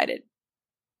so excited.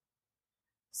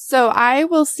 So I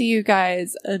will see you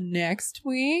guys next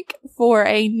week for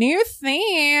a new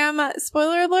theme.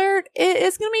 Spoiler alert, it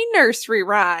is going to be nursery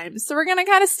rhymes. So we're going to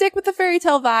kind of stick with the fairy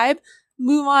tale vibe,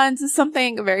 move on to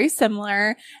something very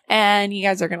similar, and you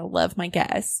guys are going to love my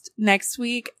guest. Next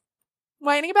week,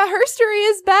 Whining About Her Story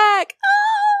is back.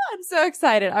 Oh, I'm so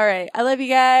excited. All right. I love you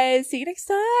guys. See you next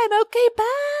time. Okay,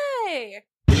 bye.